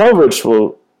 some of which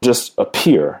will just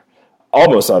appear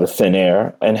almost out of thin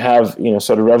air and have,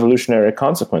 sort of revolutionary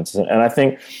consequences. And I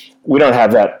think we don't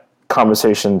have that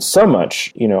conversation so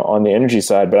much, on the energy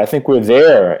side, but I think we're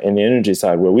there in the energy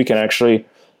side where we can actually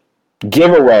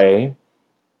give away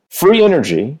free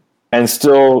energy and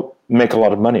still make a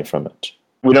lot of money from it.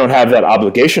 We don't have that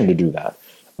obligation to do that,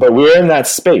 but we're in that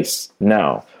space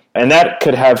now. And that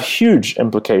could have huge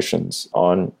implications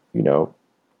on,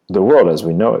 the world as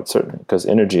we know it, certainly, because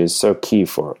energy is so key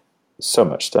for so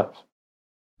much stuff.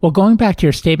 Well, going back to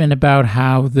your statement about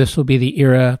how this will be the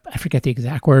era, I forget the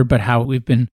exact word, but how we've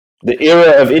been... The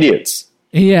era of idiots.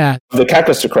 Yeah. The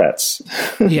cacostocrats.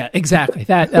 Yeah, exactly.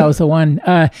 That was the one.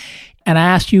 And I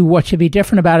asked you what should be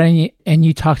different about it, and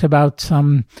you talked about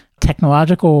some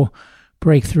technological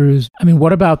breakthroughs. I mean,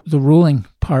 what about the ruling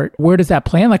part? Where does that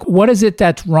play in? Like, what is it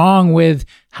that's wrong with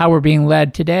how we're being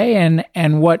led today,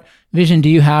 and what vision do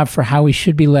you have for how we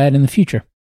should be led in the future?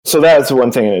 So that's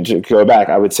one thing. To go back,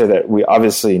 I would say that we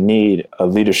obviously need a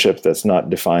leadership that's not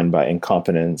defined by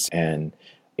incompetence and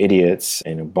idiots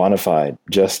and bona fide.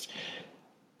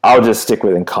 I'll just stick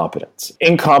with incompetence.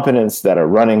 Incompetence that are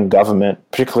running government,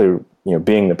 particularly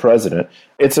being the president.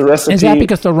 It's a recipe. Is that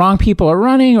because the wrong people are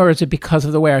running, or is it because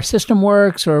of the way our system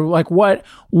works, or like what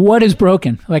is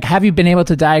broken? Like, have you been able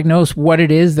to diagnose what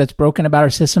it is that's broken about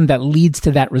our system that leads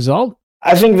to that result?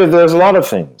 I think that there's a lot of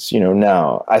things,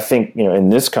 now. I think, in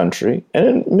this country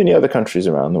and in many other countries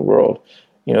around the world,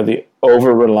 the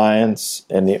over-reliance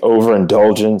and the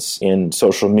overindulgence in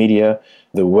social media,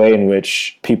 the way in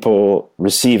which people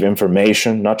receive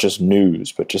information, not just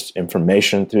news, but just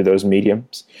information through those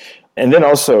mediums. And then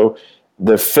also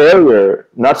the failure,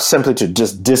 not simply to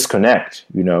just disconnect,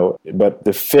 but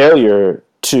the failure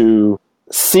to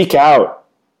seek out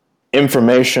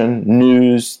information,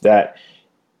 news that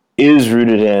is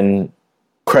rooted in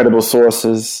credible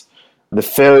sources, the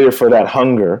failure for that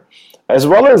hunger, as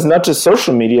well as not just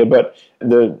social media, but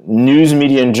the news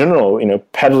media in general,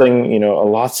 peddling,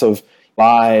 lots of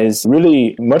lies,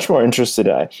 really much more interested.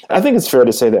 I think it's fair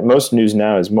to say that most news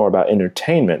now is more about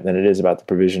entertainment than it is about the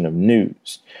provision of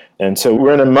news. And so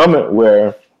we're in a moment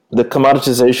where the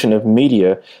commoditization of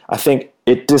media, I think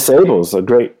it disables a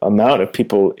great amount of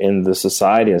people in the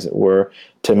society, as it were,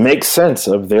 to make sense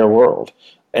of their world.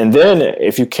 And then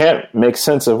if you can't make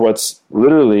sense of what's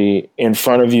literally in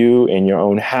front of you in your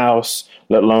own house,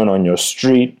 let alone on your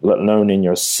street, let alone in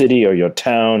your city or your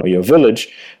town or your village,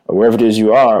 or wherever it is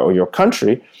you are, or your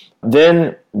country,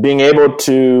 then being able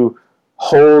to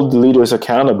hold leaders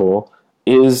accountable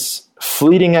is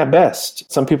fleeting at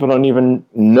best. Some people don't even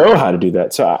know how to do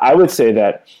that. So I would say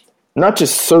that not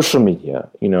just social media,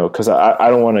 because I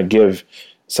don't want to give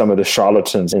some of the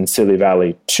charlatans in Silly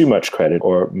Valley too much credit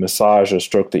or massage or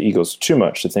stroke the egos too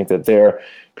much to think that they're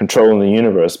controlling the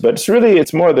universe. But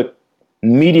it's more the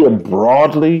media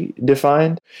broadly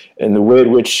defined and the way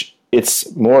in which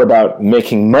it's more about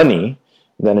making money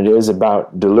than it is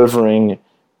about delivering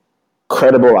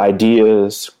credible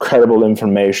ideas, credible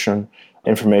information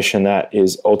that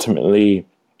is ultimately,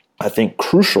 I think,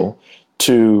 crucial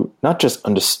to not just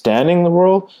understanding the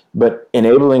world, but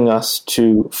enabling us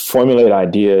to formulate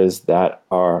ideas that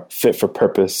are fit for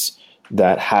purpose,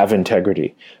 that have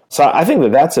integrity. So I think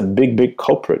that that's a big, big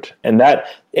culprit. And that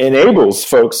enables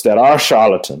folks that are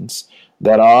charlatans,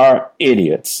 that are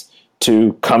idiots,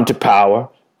 to come to power,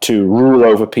 to rule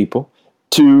over people,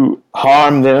 to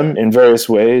harm them in various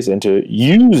ways, and to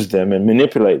use them and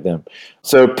manipulate them.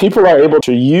 So people are able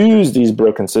to use these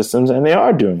broken systems, and they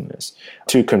are doing this,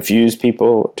 to confuse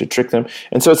people, to trick them.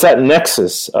 And so it's that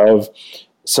nexus of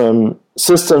some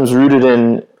systems rooted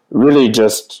in really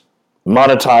just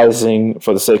monetizing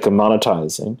for the sake of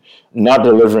monetizing, not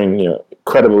delivering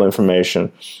credible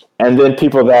information, and then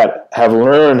people that have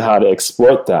learned how to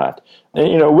exploit that.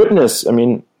 And, witness,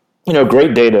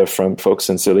 great data from folks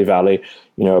in Silly Valley,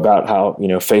 about how,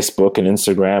 Facebook and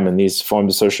Instagram and these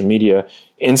forms of social media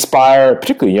inspire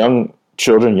particularly young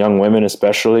children, young women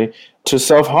especially, to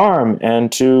self-harm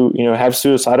and to, have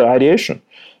suicidal ideation.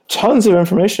 Tons of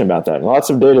information about that. Lots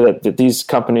of data that these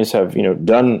companies have,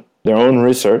 done their own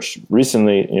research,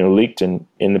 recently, leaked in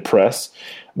the press.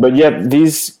 But yet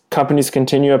these companies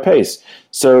continue apace.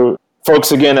 So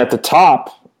folks, again, at the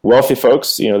top, wealthy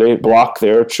folks, they block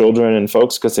their children and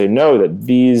folks because they know that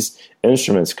these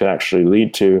instruments could actually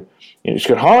lead to, it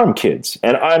could harm kids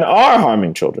and are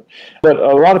harming children. But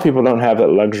a lot of people don't have that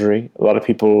luxury. A lot of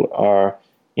people are,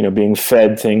 being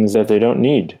fed things that they don't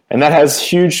need. And that has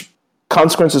huge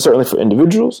consequences, certainly for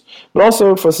individuals, but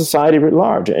also for society writ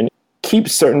large, and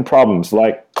keeps certain problems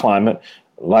like climate,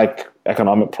 like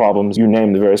economic problems, you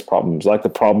name the various problems, like the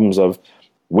problems of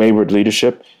wayward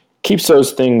leadership, keeps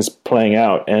those things playing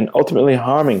out and ultimately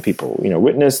harming people.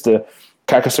 Witness the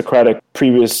Kakistocratic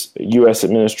previous U.S.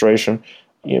 administration,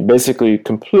 basically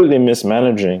completely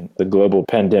mismanaging the global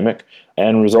pandemic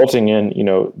and resulting in,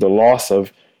 the loss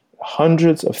of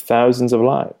hundreds of thousands of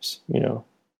lives,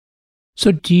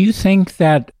 So do you think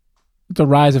that the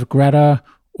rise of Greta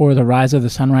or the rise of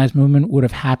the Sunrise Movement would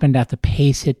have happened at the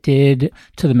pace it did,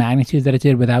 to the magnitude that it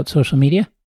did, without social media?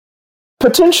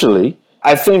 Potentially.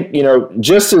 I think,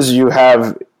 just as you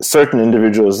have certain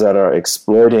individuals that are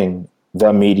exploiting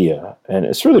the media, and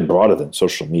it's really broader than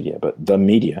social media, but the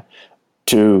media,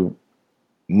 to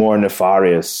more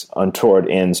nefarious, untoward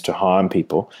ends to harm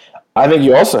people, I think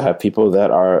you also have people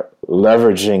that are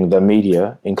leveraging the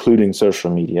media, including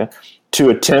social media, to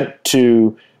attempt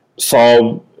to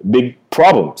solve big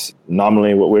problems,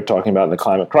 nominally what we're talking about in the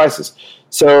climate crisis.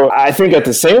 So I think at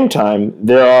the same time,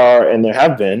 there are, and there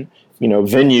have been,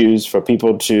 venues for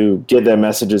people to get their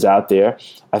messages out there.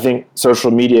 I think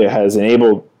social media has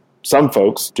enabled some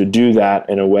folks to do that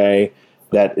in a way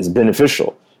that is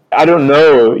beneficial. I don't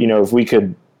know, if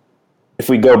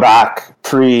we go back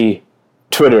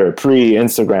pre-Twitter,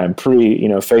 pre-Instagram,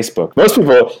 Facebook. Most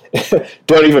people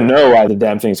don't even know why the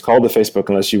damn thing's called the Facebook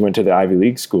unless you went to the Ivy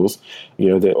League schools,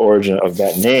 the origin of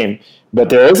that name. But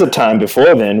there is a time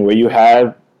before then where you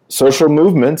had social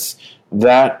movements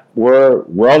that were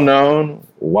well-known,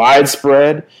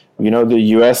 widespread. The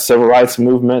U.S. Civil Rights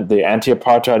Movement, the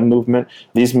anti-apartheid movement,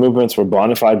 these movements were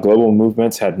bona fide global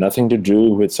movements, had nothing to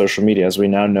do with social media as we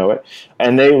now know it.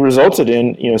 And they resulted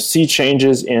in, sea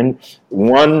changes in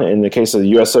the case of the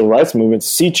U.S. Civil Rights Movement,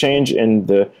 sea change in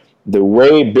the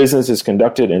way business is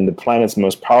conducted in the planet's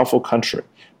most powerful country,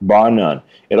 bar none.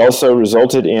 It also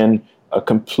resulted in a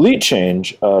complete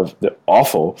change of the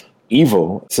awful,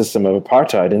 evil system of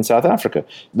apartheid in South Africa.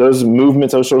 Those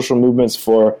movements, those social movements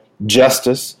for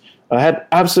justice, had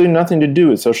absolutely nothing to do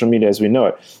with social media as we know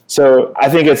it. So I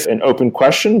think it's an open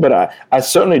question, but I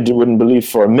certainly wouldn't believe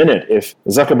for a minute if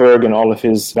Zuckerberg and all of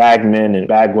his bag men and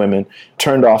bag women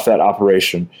turned off that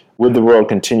operation. Would the world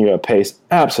continue apace?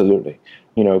 Absolutely.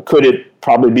 Could it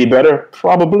probably be better?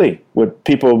 Probably. Would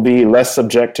people be less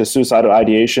subject to suicidal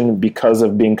ideation because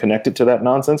of being connected to that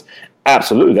nonsense?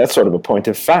 Absolutely. That's sort of a point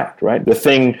of fact, right? The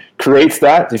thing creates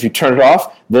that. If you turn it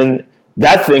off, then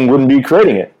that thing wouldn't be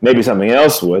creating it. Maybe something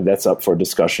else would. That's up for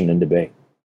discussion and debate.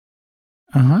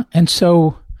 And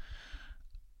so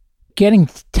getting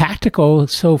tactical,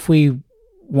 so if we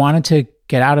wanted to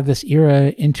get out of this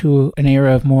era into an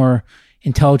era of more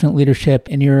intelligent leadership,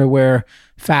 an era where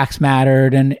facts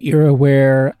mattered, an era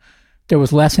where there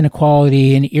was less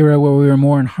inequality, an era where we were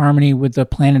more in harmony with the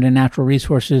planet and natural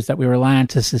resources that we rely on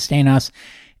to sustain us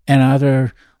and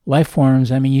other life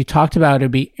forms. I mean, you talked about it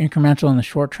would be incremental in the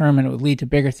short term and it would lead to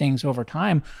bigger things over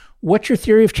time. What's your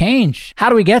theory of change? How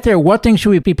do we get there? What things should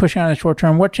we be pushing on in the short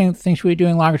term? What things should we be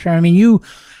doing longer term? I mean, you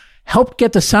helped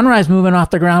get the Sunrise Movement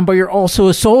off the ground, but you're also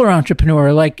a solar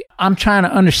entrepreneur. Like, I'm trying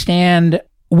to understand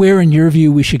where, in your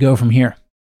view, we should go from here.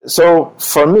 So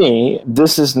for me,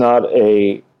 this is not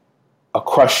a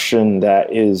question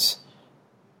that is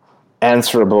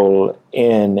answerable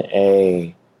in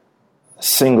a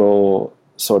single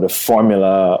sort of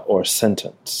formula or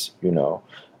sentence.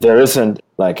 There isn't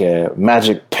like a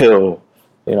magic pill,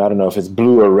 I don't know if it's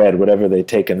blue or red, whatever they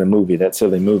take in the movie, that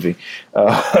silly movie,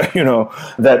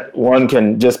 that one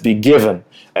can just be given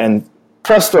and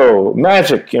presto,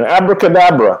 magic,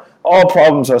 abracadabra, all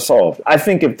problems are solved. I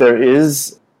think if there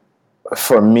is,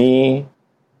 for me,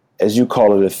 as you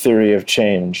call it, a theory of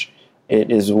change,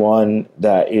 it is one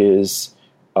that is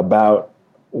about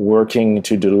working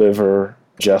to deliver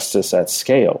justice at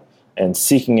scale and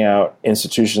seeking out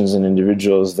institutions and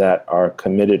individuals that are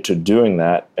committed to doing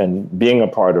that and being a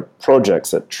part of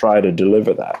projects that try to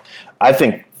deliver that. I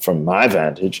think from my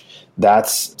vantage,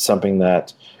 that's something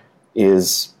that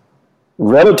is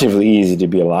relatively easy to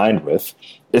be aligned with.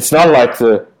 It's not like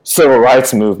the civil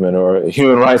rights movement or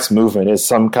human rights movement is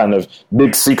some kind of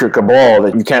big secret cabal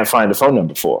that you can't find a phone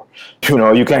number for,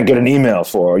 you can't get an email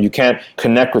for, or you can't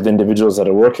connect with individuals that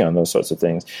are working on those sorts of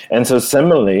things. And so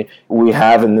similarly, we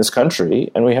have in this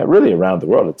country, and we have really around the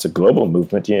world, it's a global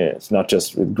movement. Yeah, it's not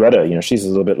just with Greta. She's a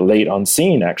little bit late on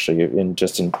scene, actually, in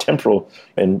temporal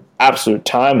and absolute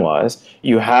time-wise.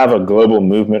 You have a global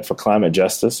movement for climate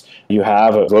justice. You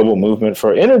have a global movement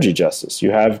for energy justice.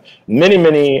 You have many,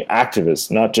 many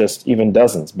activists, not just even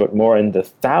dozens, but more in the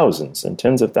thousands and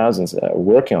tens of thousands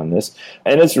working on this.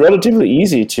 And it's relatively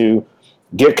easy to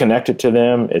get connected to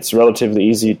them. It's relatively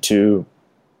easy to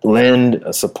lend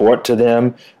support to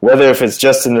them, whether if it's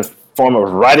just in the form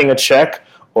of writing a check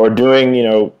or doing,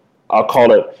 I'll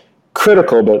call it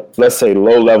critical, but let's say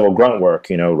low-level grunt work,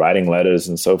 writing letters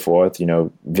and so forth,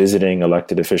 visiting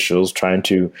elected officials, trying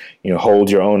to, hold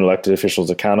your own elected officials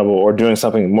accountable, or doing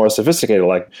something more sophisticated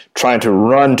like trying to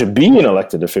run to be an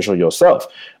elected official yourself.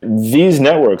 These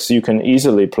networks you can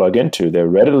easily plug into. They're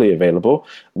readily available.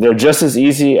 They're just as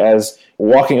easy as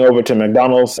walking over to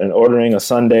McDonald's and ordering a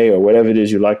sundae or whatever it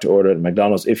is you like to order at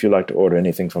McDonald's, if you like to order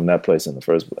anything from that place in the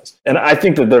first place. And I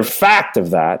think that the fact of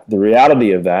that, the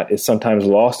reality of that, is sometimes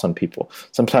lost on people.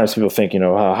 Sometimes people think,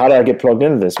 how do I get plugged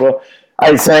into this? Well, I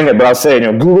hate saying it, but I'll say,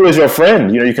 Google is your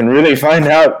friend. You can really find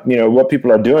out, what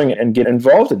people are doing and get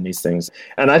involved in these things.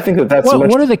 And I think that that's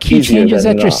what are the key changes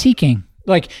that you're seeking?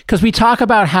 Because we talk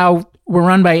about how we're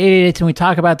run by idiots and we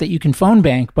talk about that you can phone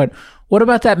bank, but what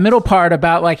about that middle part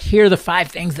about here are the 5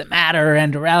 things that matter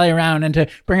and to rally around and to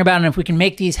bring about, and if we can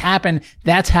make these happen,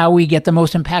 that's how we get the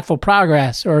most impactful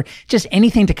progress, or just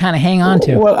anything to kind of hang on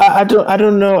to? Well, I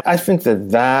don't know. I think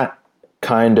that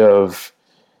kind of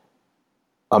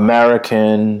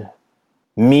American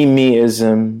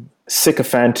me-meism,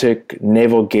 sycophantic,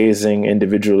 navel-gazing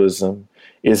individualism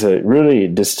is a really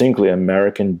distinctly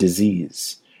American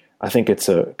disease. I think it's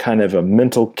a kind of a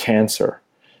mental cancer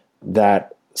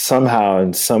that somehow,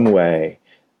 in some way,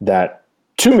 that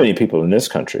too many people in this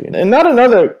country, and not in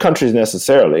other countries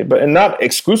necessarily, and not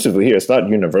exclusively here, it's not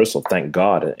universal, thank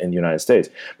God, in the United States,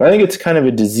 but I think it's kind of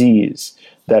a disease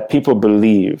that people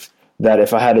believe that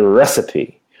if I had a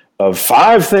recipe of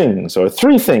 5 things or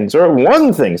 3 things or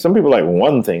 1 thing, some people like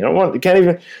 1 thing, and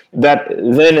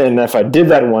if I did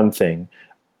that 1 thing,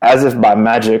 as if by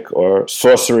magic or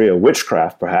sorcery or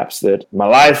witchcraft, perhaps, that my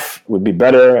life would be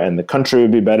better and the country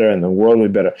would be better and the world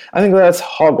would be better. I think that's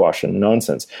hogwash and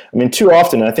nonsense. I mean, too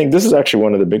often, I think this is actually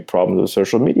one of the big problems of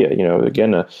social media.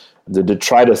 Again, the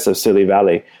detritus of Silly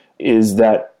Valley is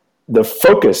that the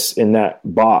focus in that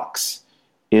box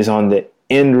is on the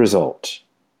end result,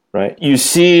 right? You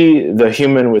see the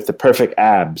human with the perfect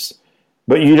abs,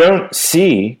 but you don't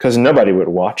see, because nobody would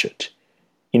watch it,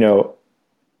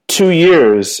 2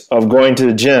 years of going to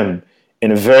the gym in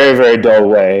a very, very dull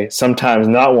way, sometimes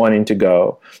not wanting to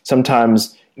go,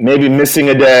 sometimes maybe missing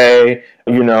a day,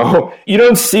 you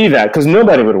don't see that because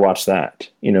nobody would watch that.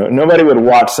 Nobody would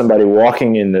watch somebody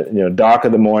walking in the dark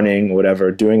of the morning or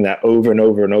whatever, doing that over and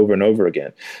over and over and over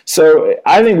again. So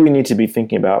I think we need to be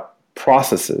thinking about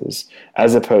processes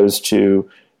as opposed to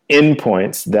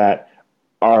endpoints that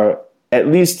are, at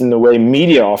least in the way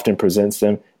media often presents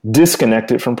them,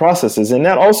 disconnected from processes. And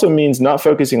that also means not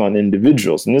focusing on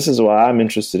individuals. And this is why I'm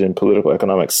interested in political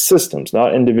economic systems,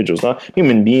 not individuals, not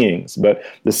human beings, but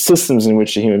the systems in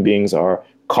which the human beings are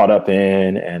caught up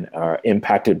in and are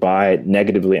impacted by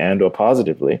negatively and or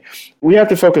positively. We have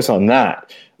to focus on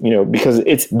that, because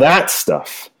it's that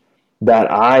stuff that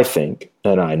I think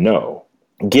and I know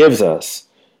gives us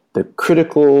the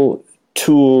critical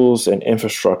tools and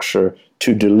infrastructure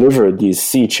to deliver these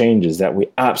sea changes that we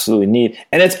absolutely need.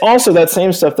 And it's also that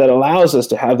same stuff that allows us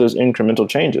to have those incremental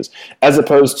changes, as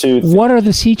opposed to... What are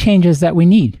the sea changes that we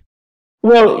need?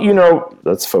 Well,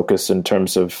 let's focus in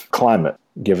terms of climate,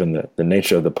 given the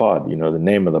nature of the pod, the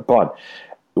name of the pod.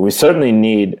 We certainly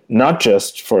need not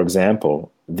just, for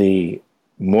example, the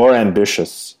more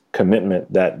ambitious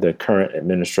commitment that the current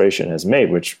administration has made,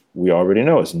 which we already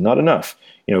know is not enough.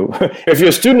 If you're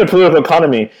a student of political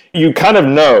economy, you kind of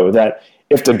know that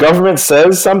if the government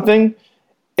says something,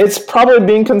 it's probably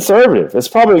being conservative. It's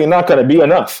probably not going to be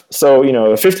enough. So,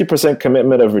 a 50%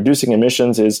 commitment of reducing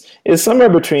emissions is somewhere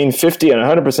between 50 and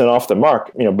 100% off the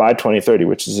mark, by 2030,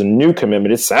 which is a new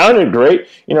commitment. It sounded great.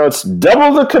 It's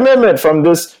double the commitment from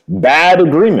this bad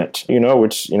agreement,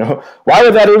 which, why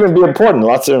would that even be important?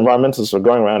 Lots of environmentalists are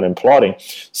going around applauding.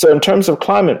 So in terms of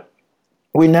climate,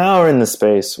 we now are in the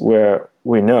space where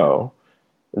we know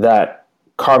that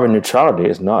carbon neutrality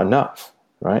is not enough,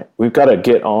 right? We've got to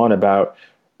get on about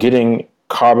getting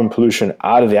carbon pollution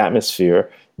out of the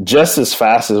atmosphere just as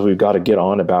fast as we've got to get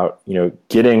on about,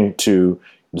 getting to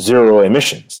zero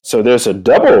emissions. So there's a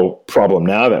double problem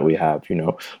now that we have.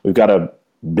 We've got to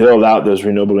build out those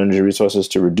renewable energy resources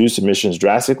to reduce emissions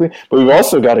drastically, but we've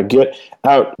also got to get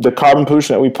out the carbon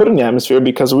pollution that we put in the atmosphere,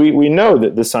 because we know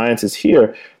that the science is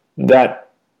here that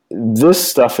this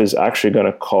stuff is actually going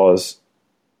to cause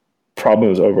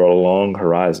problems over a long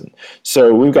horizon.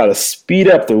 So we've got to speed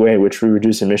up the way in which we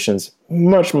reduce emissions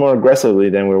much more aggressively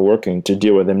than we're working to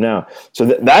deal with them now. So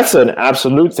that's an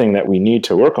absolute thing that we need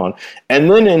to work on. And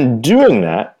then in doing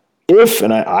that,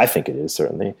 and I think it is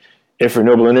certainly, if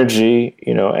renewable energy,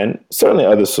 and certainly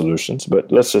other solutions,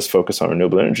 but let's just focus on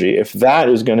renewable energy, if that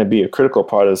is going to be a critical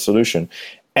part of the solution,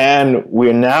 and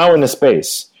we're now in a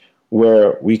space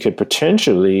where we could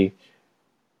potentially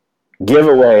give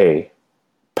away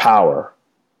power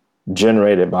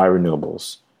generated by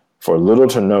renewables for little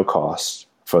to no cost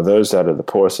for those that are the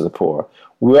poorest of the poor,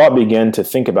 we all begin to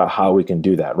think about how we can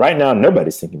do that. Right now,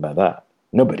 nobody's thinking about that.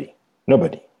 Nobody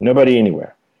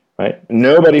anywhere, right?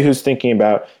 Nobody who's thinking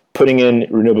about putting in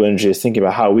renewable energy is thinking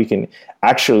about how we can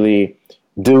actually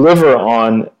deliver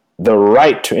on the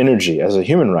right to energy as a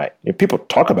human right. People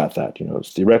talk about that,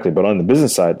 theoretically, but on the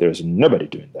business side, there's nobody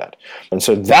doing that. And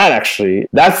so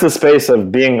that's the space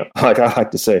of being, like I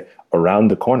like to say, around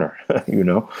the corner,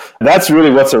 That's really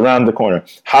what's around the corner.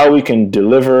 How we can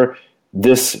deliver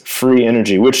this free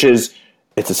energy,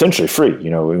 it's essentially free.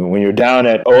 When you're down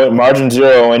at margin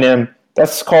zero O&M,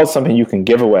 that's called something you can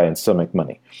give away and still make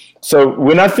money. So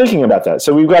we're not thinking about that.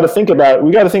 So we got to think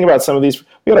about some of these.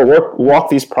 We got to walk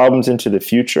these problems into the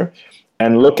future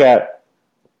and look at,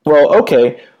 well,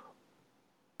 okay,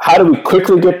 how do we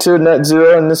quickly get to net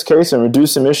zero in this case and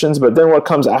reduce emissions? But then what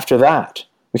comes after that?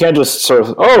 We can't just sort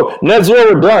of, net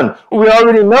zero, we're done. We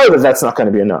already know that that's not going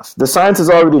to be enough. The science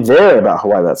is already there about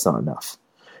why that's not enough.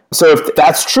 So if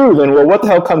that's true, then what the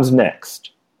hell comes next?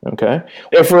 Okay.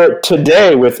 If we're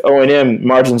today with O&M,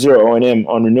 margin zero O&M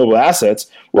on renewable assets,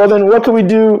 well, then what can we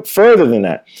do further than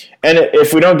that? And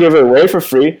if we don't give it away for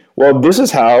free, well, this is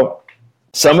how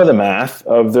some of the math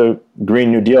of the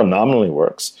Green New Deal nominally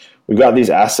works. We've got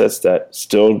these assets that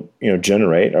still,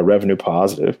 generate a revenue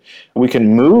positive. We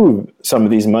can move some of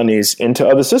these monies into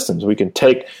other systems. We can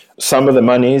take some of the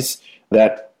monies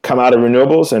that come out of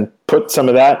renewables and put some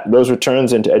of those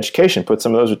returns into education, put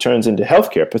some of those returns into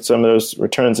healthcare, put some of those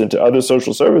returns into other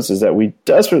social services that we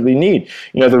desperately need.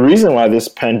 The reason why this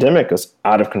pandemic is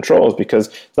out of control is because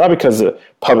it's not because the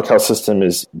public health system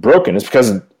is broken, it's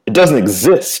because it doesn't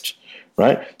exist,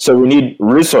 right? So we need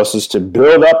resources to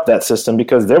build up that system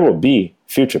because there will be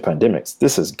future pandemics.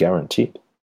 This is guaranteed.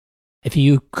 If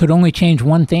you could only change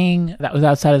one thing that was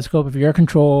outside of the scope of your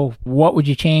control, what would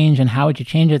you change and how would you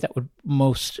change it that would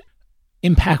most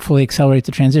impactfully accelerate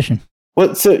the transition?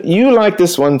 Well, so you like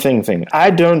this one thing.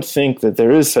 I don't think that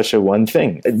there is such a one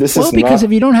thing. Because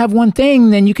if you don't have one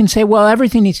thing, then you can say, well,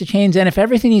 everything needs to change. And if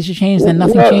everything needs to change, then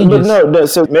nothing changes. But no.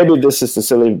 So maybe this is the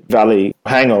Silicon Valley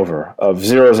hangover of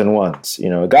zeros and ones.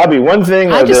 It got to be one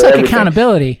thing. I just like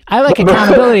accountability. I like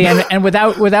accountability. And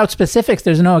without specifics,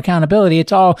 there's no accountability.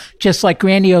 It's all just like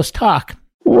grandiose talk.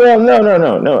 Well,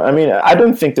 no. I mean, I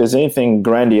don't think there's anything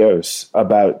grandiose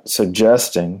about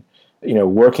suggesting,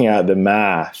 working out the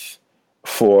math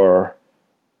for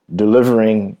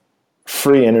delivering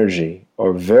free energy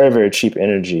or very, very cheap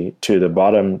energy to the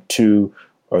bottom 2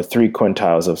 or 3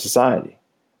 quintiles of society.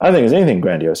 I don't think there's anything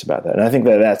grandiose about that. And I think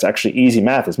that that's actually easy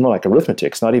math. It's more like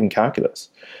arithmetic. It's not even calculus.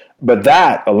 But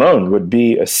that alone would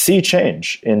be a sea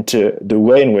change into the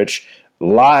way in which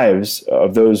lives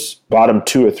of those bottom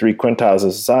 2 or 3 quintiles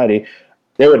of society,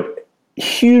 they would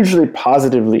hugely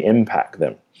positively impact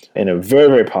them in a very,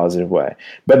 very positive way.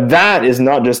 But that is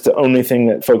not just the only thing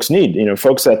that folks need.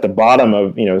 Folks at the bottom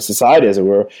of, society, as it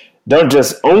were, don't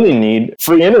just only need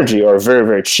free energy or very,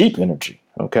 very cheap energy,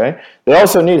 okay? They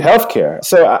also need healthcare.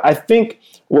 So I think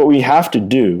what we have to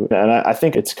do, and I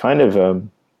think it's kind of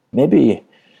maybe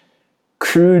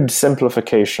crude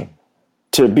simplification,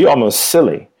 to be almost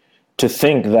silly, to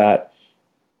think that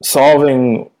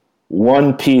solving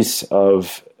one piece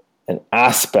of an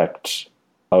aspect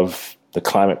of the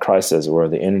climate crisis or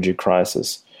the energy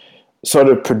crisis sort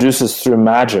of produces through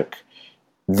magic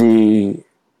the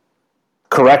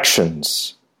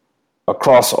corrections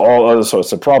across all other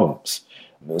sorts of problems.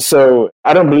 So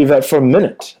I don't believe that for a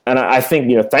minute. And I think,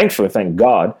 thankfully, thank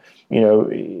God,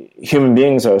 human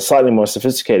beings are slightly more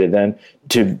sophisticated than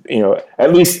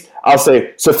at least I'll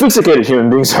say sophisticated human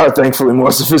beings are thankfully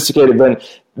more sophisticated than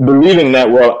believing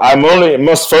that, well, I'm only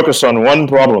must focus on one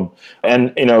problem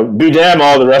and, be damn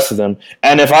all the rest of them.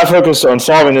 And if I focus on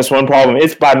solving this one problem,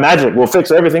 it's by magic, we'll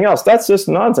fix everything else. That's just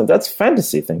nonsense. That's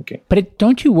fantasy thinking. But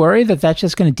don't you worry that that's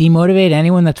just going to demotivate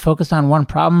anyone that's focused on one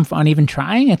problem on even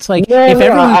trying? It's like, if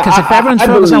everyone's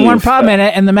focused on one problem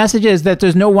and the message is that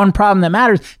there's no one problem that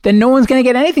matters, then no one's going to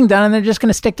get anything done and they're just going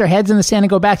to stick their heads in the sand and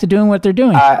go back to doing what they're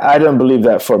doing. I don't believe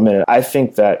that for a minute. I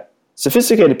think that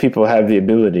sophisticated people have the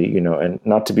ability, and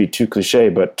not to be too cliche,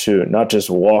 but to not just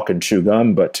walk and chew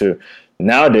gum, but to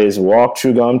nowadays walk,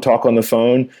 chew gum, talk on the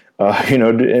phone,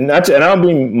 and I'm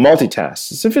being multitask.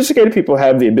 Sophisticated people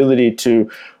have the ability to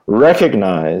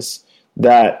recognize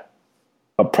that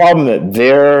a problem that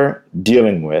they're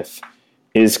dealing with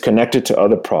is connected to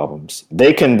other problems.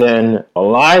 They can then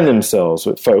align themselves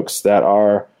with folks that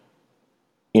are,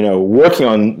 working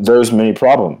on those many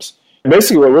problems.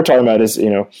 Basically, what we're talking about is,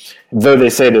 though they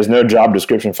say there's no job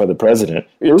description for the president,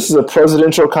 this is a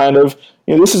presidential kind of,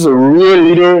 this is a real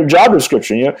leader job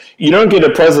description. You don't get a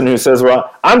president who says,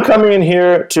 well, I'm coming in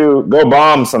here to go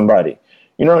bomb somebody.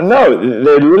 No,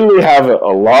 they literally have a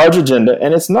large agenda,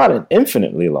 and it's not an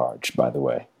infinitely large, by the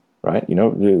way, right?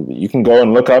 You can go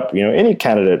and look up, any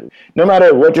candidate, no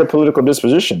matter what your political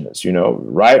disposition is,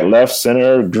 right, left,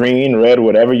 center, green, red,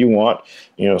 whatever you want,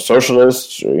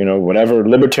 socialist, whatever,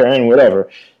 libertarian, whatever.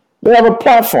 They have a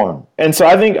platform. And so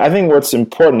I think what's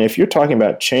important, if you're talking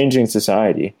about changing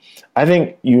society, I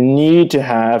think you need to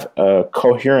have a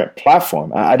coherent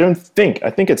platform. I think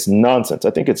it's nonsense.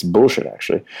 I think it's bullshit,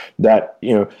 actually, that,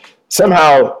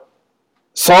 somehow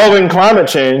solving climate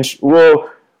change will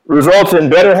result in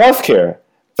better healthcare.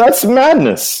 That's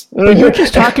madness. But you're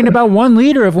just talking about one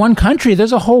leader of one country.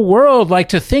 There's a whole world. Like,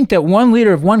 to think that one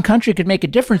leader of one country could make a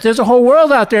difference. There's a whole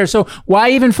world out there. So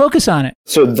why even focus on it?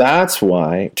 So that's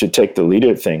why, to take the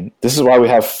leader thing, this is why we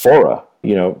have fora.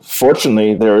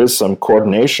 Fortunately, there is some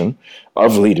coordination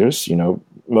of leaders.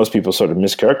 Most people sort of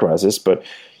mischaracterize this, but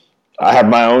I have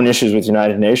my own issues with the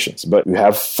United Nations. But you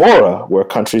have fora where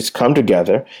countries come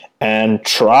together and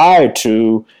try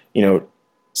to,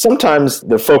 sometimes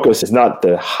the focus is not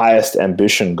the highest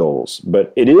ambition goals,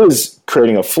 but it is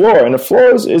creating a floor, and a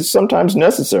floor is sometimes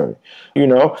necessary.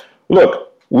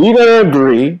 Look, we're going to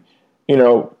agree,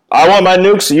 I want my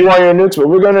nukes, you want your nukes, but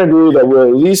we're going to agree that we'll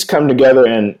at least come together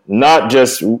and not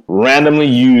just randomly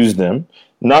use them,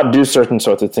 not do certain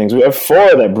sorts of things. We have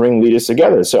fora that bring leaders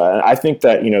together. So I think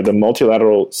that, the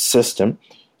multilateral system,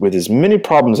 with as many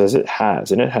problems as it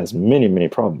has, and it has many, many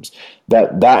problems,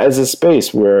 that is a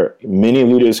space where many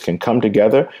leaders can come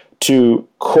together to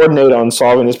coordinate on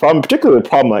solving this problem, particularly a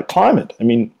problem like climate. I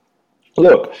mean,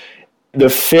 look, the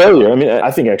failure, I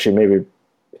think actually maybe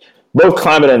both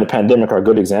climate and the pandemic are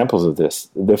good examples of this.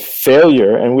 The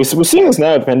failure, and we're seeing this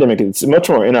now with the pandemic, it's much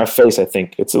more in our face, I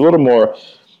think. It's a little more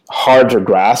hard to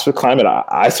grasp with climate.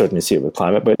 I certainly see it with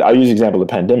climate, but I'll use the example of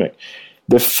the pandemic.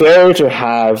 The failure to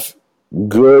have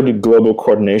good global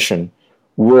coordination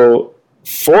will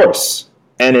force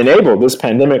and enable this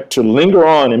pandemic to linger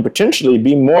on and potentially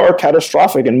be more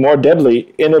catastrophic and more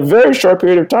deadly in a very short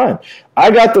period of time.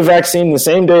 I got the vaccine the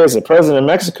same day as the president of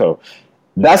Mexico.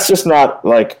 That's just not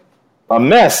like a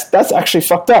mess. That's actually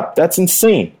fucked up. That's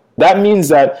insane. That means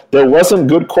that there wasn't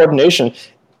good coordination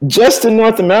just in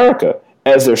North America,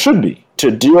 as there should be,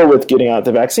 to deal with getting out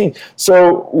the vaccine.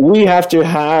 So we have to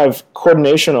have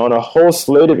coordination on a whole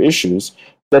slate of issues.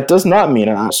 That does not mean,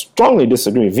 and I strongly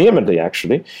disagree vehemently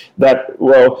actually, that,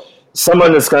 well,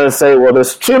 someone is going to say, well,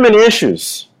 there's too many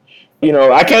issues.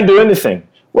 I can't do anything.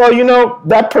 Well,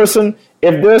 that person,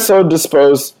 if they're so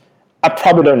disposed, I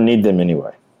probably don't need them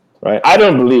anyway, right? I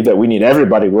don't believe that we need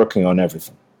everybody working on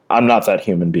everything. I'm not that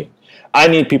human being. I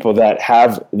need people that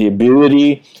have the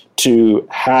ability to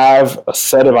have a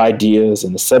set of ideas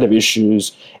and a set of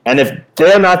issues. And if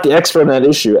they're not the expert on that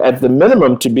issue, at the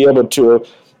minimum, to be able to,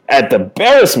 at the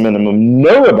barest minimum,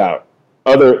 know about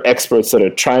other experts that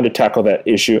are trying to tackle that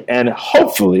issue. And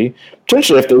hopefully,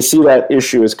 potentially, if they see that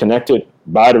issue is connected,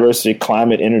 biodiversity,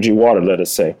 climate, energy, water, let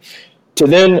us say, to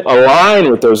then align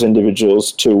with those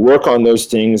individuals to work on those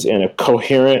things in a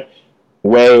coherent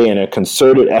way, in a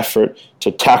concerted effort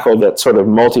to tackle that sort of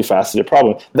multifaceted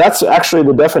problem. That's actually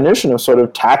the definition of sort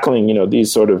of tackling,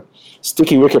 these sort of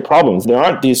sticky wicket problems. There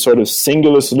aren't these sort of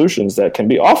singular solutions that can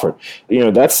be offered.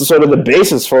 That's sort of the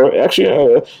basis for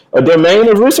actually a domain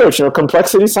of research,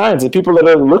 complexity science, the people that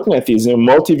are looking at these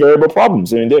multivariable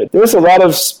problems. There's a lot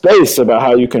of space about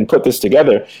how you can put this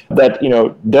together that,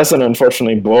 doesn't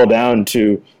unfortunately boil down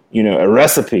to, a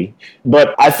recipe.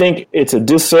 But I think it's a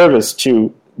disservice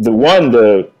to the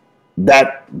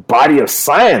that body of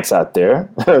science out there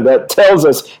that tells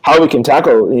us how we can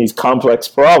tackle these complex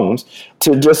problems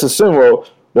to just assume, well,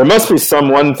 there must be some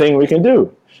one thing we can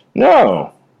do.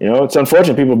 No, it's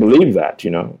unfortunate people believe that,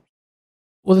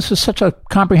 Well, this was such a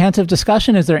comprehensive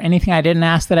discussion. Is there anything I didn't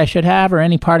ask that I should have, or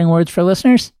any parting words for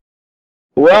listeners?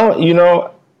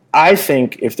 Well, I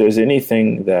think if there's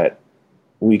anything that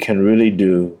we can really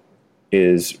do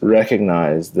is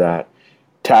recognize that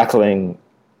tackling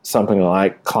something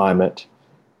like climate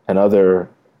and other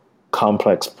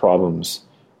complex problems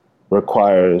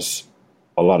requires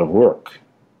a lot of work.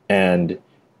 And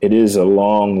it is a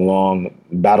long, long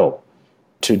battle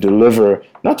to deliver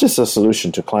not just a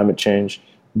solution to climate change,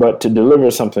 but to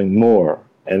deliver something more.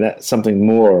 And that something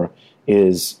more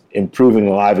is improving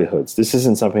livelihoods. This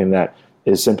isn't something that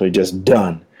is simply just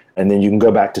done and then you can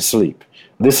go back to sleep.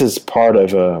 This is part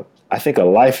of a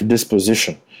life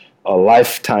disposition, a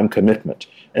lifetime commitment.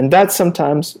 And that's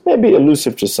sometimes maybe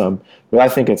elusive to some, but I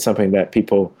think it's something that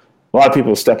a lot of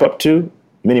people step up to,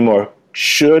 many more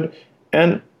should,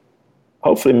 and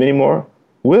hopefully many more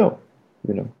will,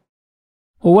 Well,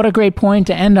 what a great point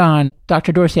to end on.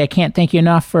 Dr. Dorsey, I can't thank you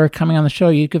enough for coming on the show.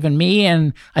 You've given me,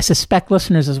 and I suspect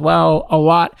listeners as well, a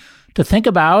lot to think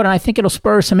about. And I think it'll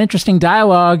spur some interesting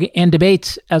dialogue and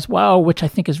debates as well, which I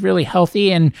think is really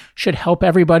healthy and should help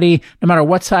everybody, no matter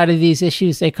what side of these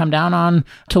issues they come down on,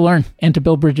 to learn and to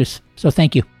build bridges. So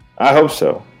thank you. I hope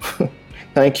so.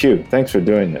 Thank you. Thanks for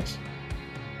doing this.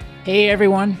 Hey,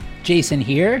 everyone. Jason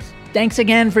here. Thanks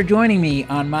again for joining me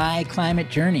on my climate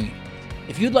journey.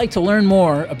 If you'd like to learn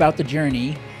more about the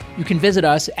journey, you can visit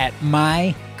us at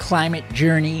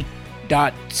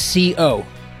myclimatejourney.co.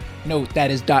 Note that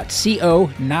is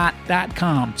 .co, not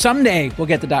 .com. Someday we'll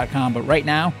get the .com, but right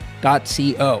now,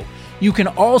 .co. You can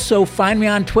also find me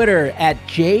on Twitter at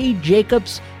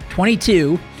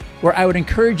jjacobs22, where I would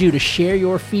encourage you to share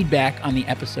your feedback on the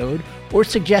episode or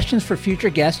suggestions for future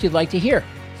guests you'd like to hear.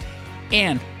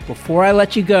 And before I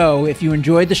let you go, if you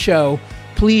enjoyed the show,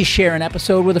 please share an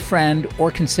episode with a friend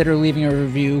or consider leaving a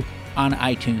review on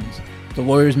iTunes. The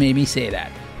lawyers made me say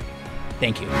that.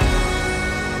 Thank you.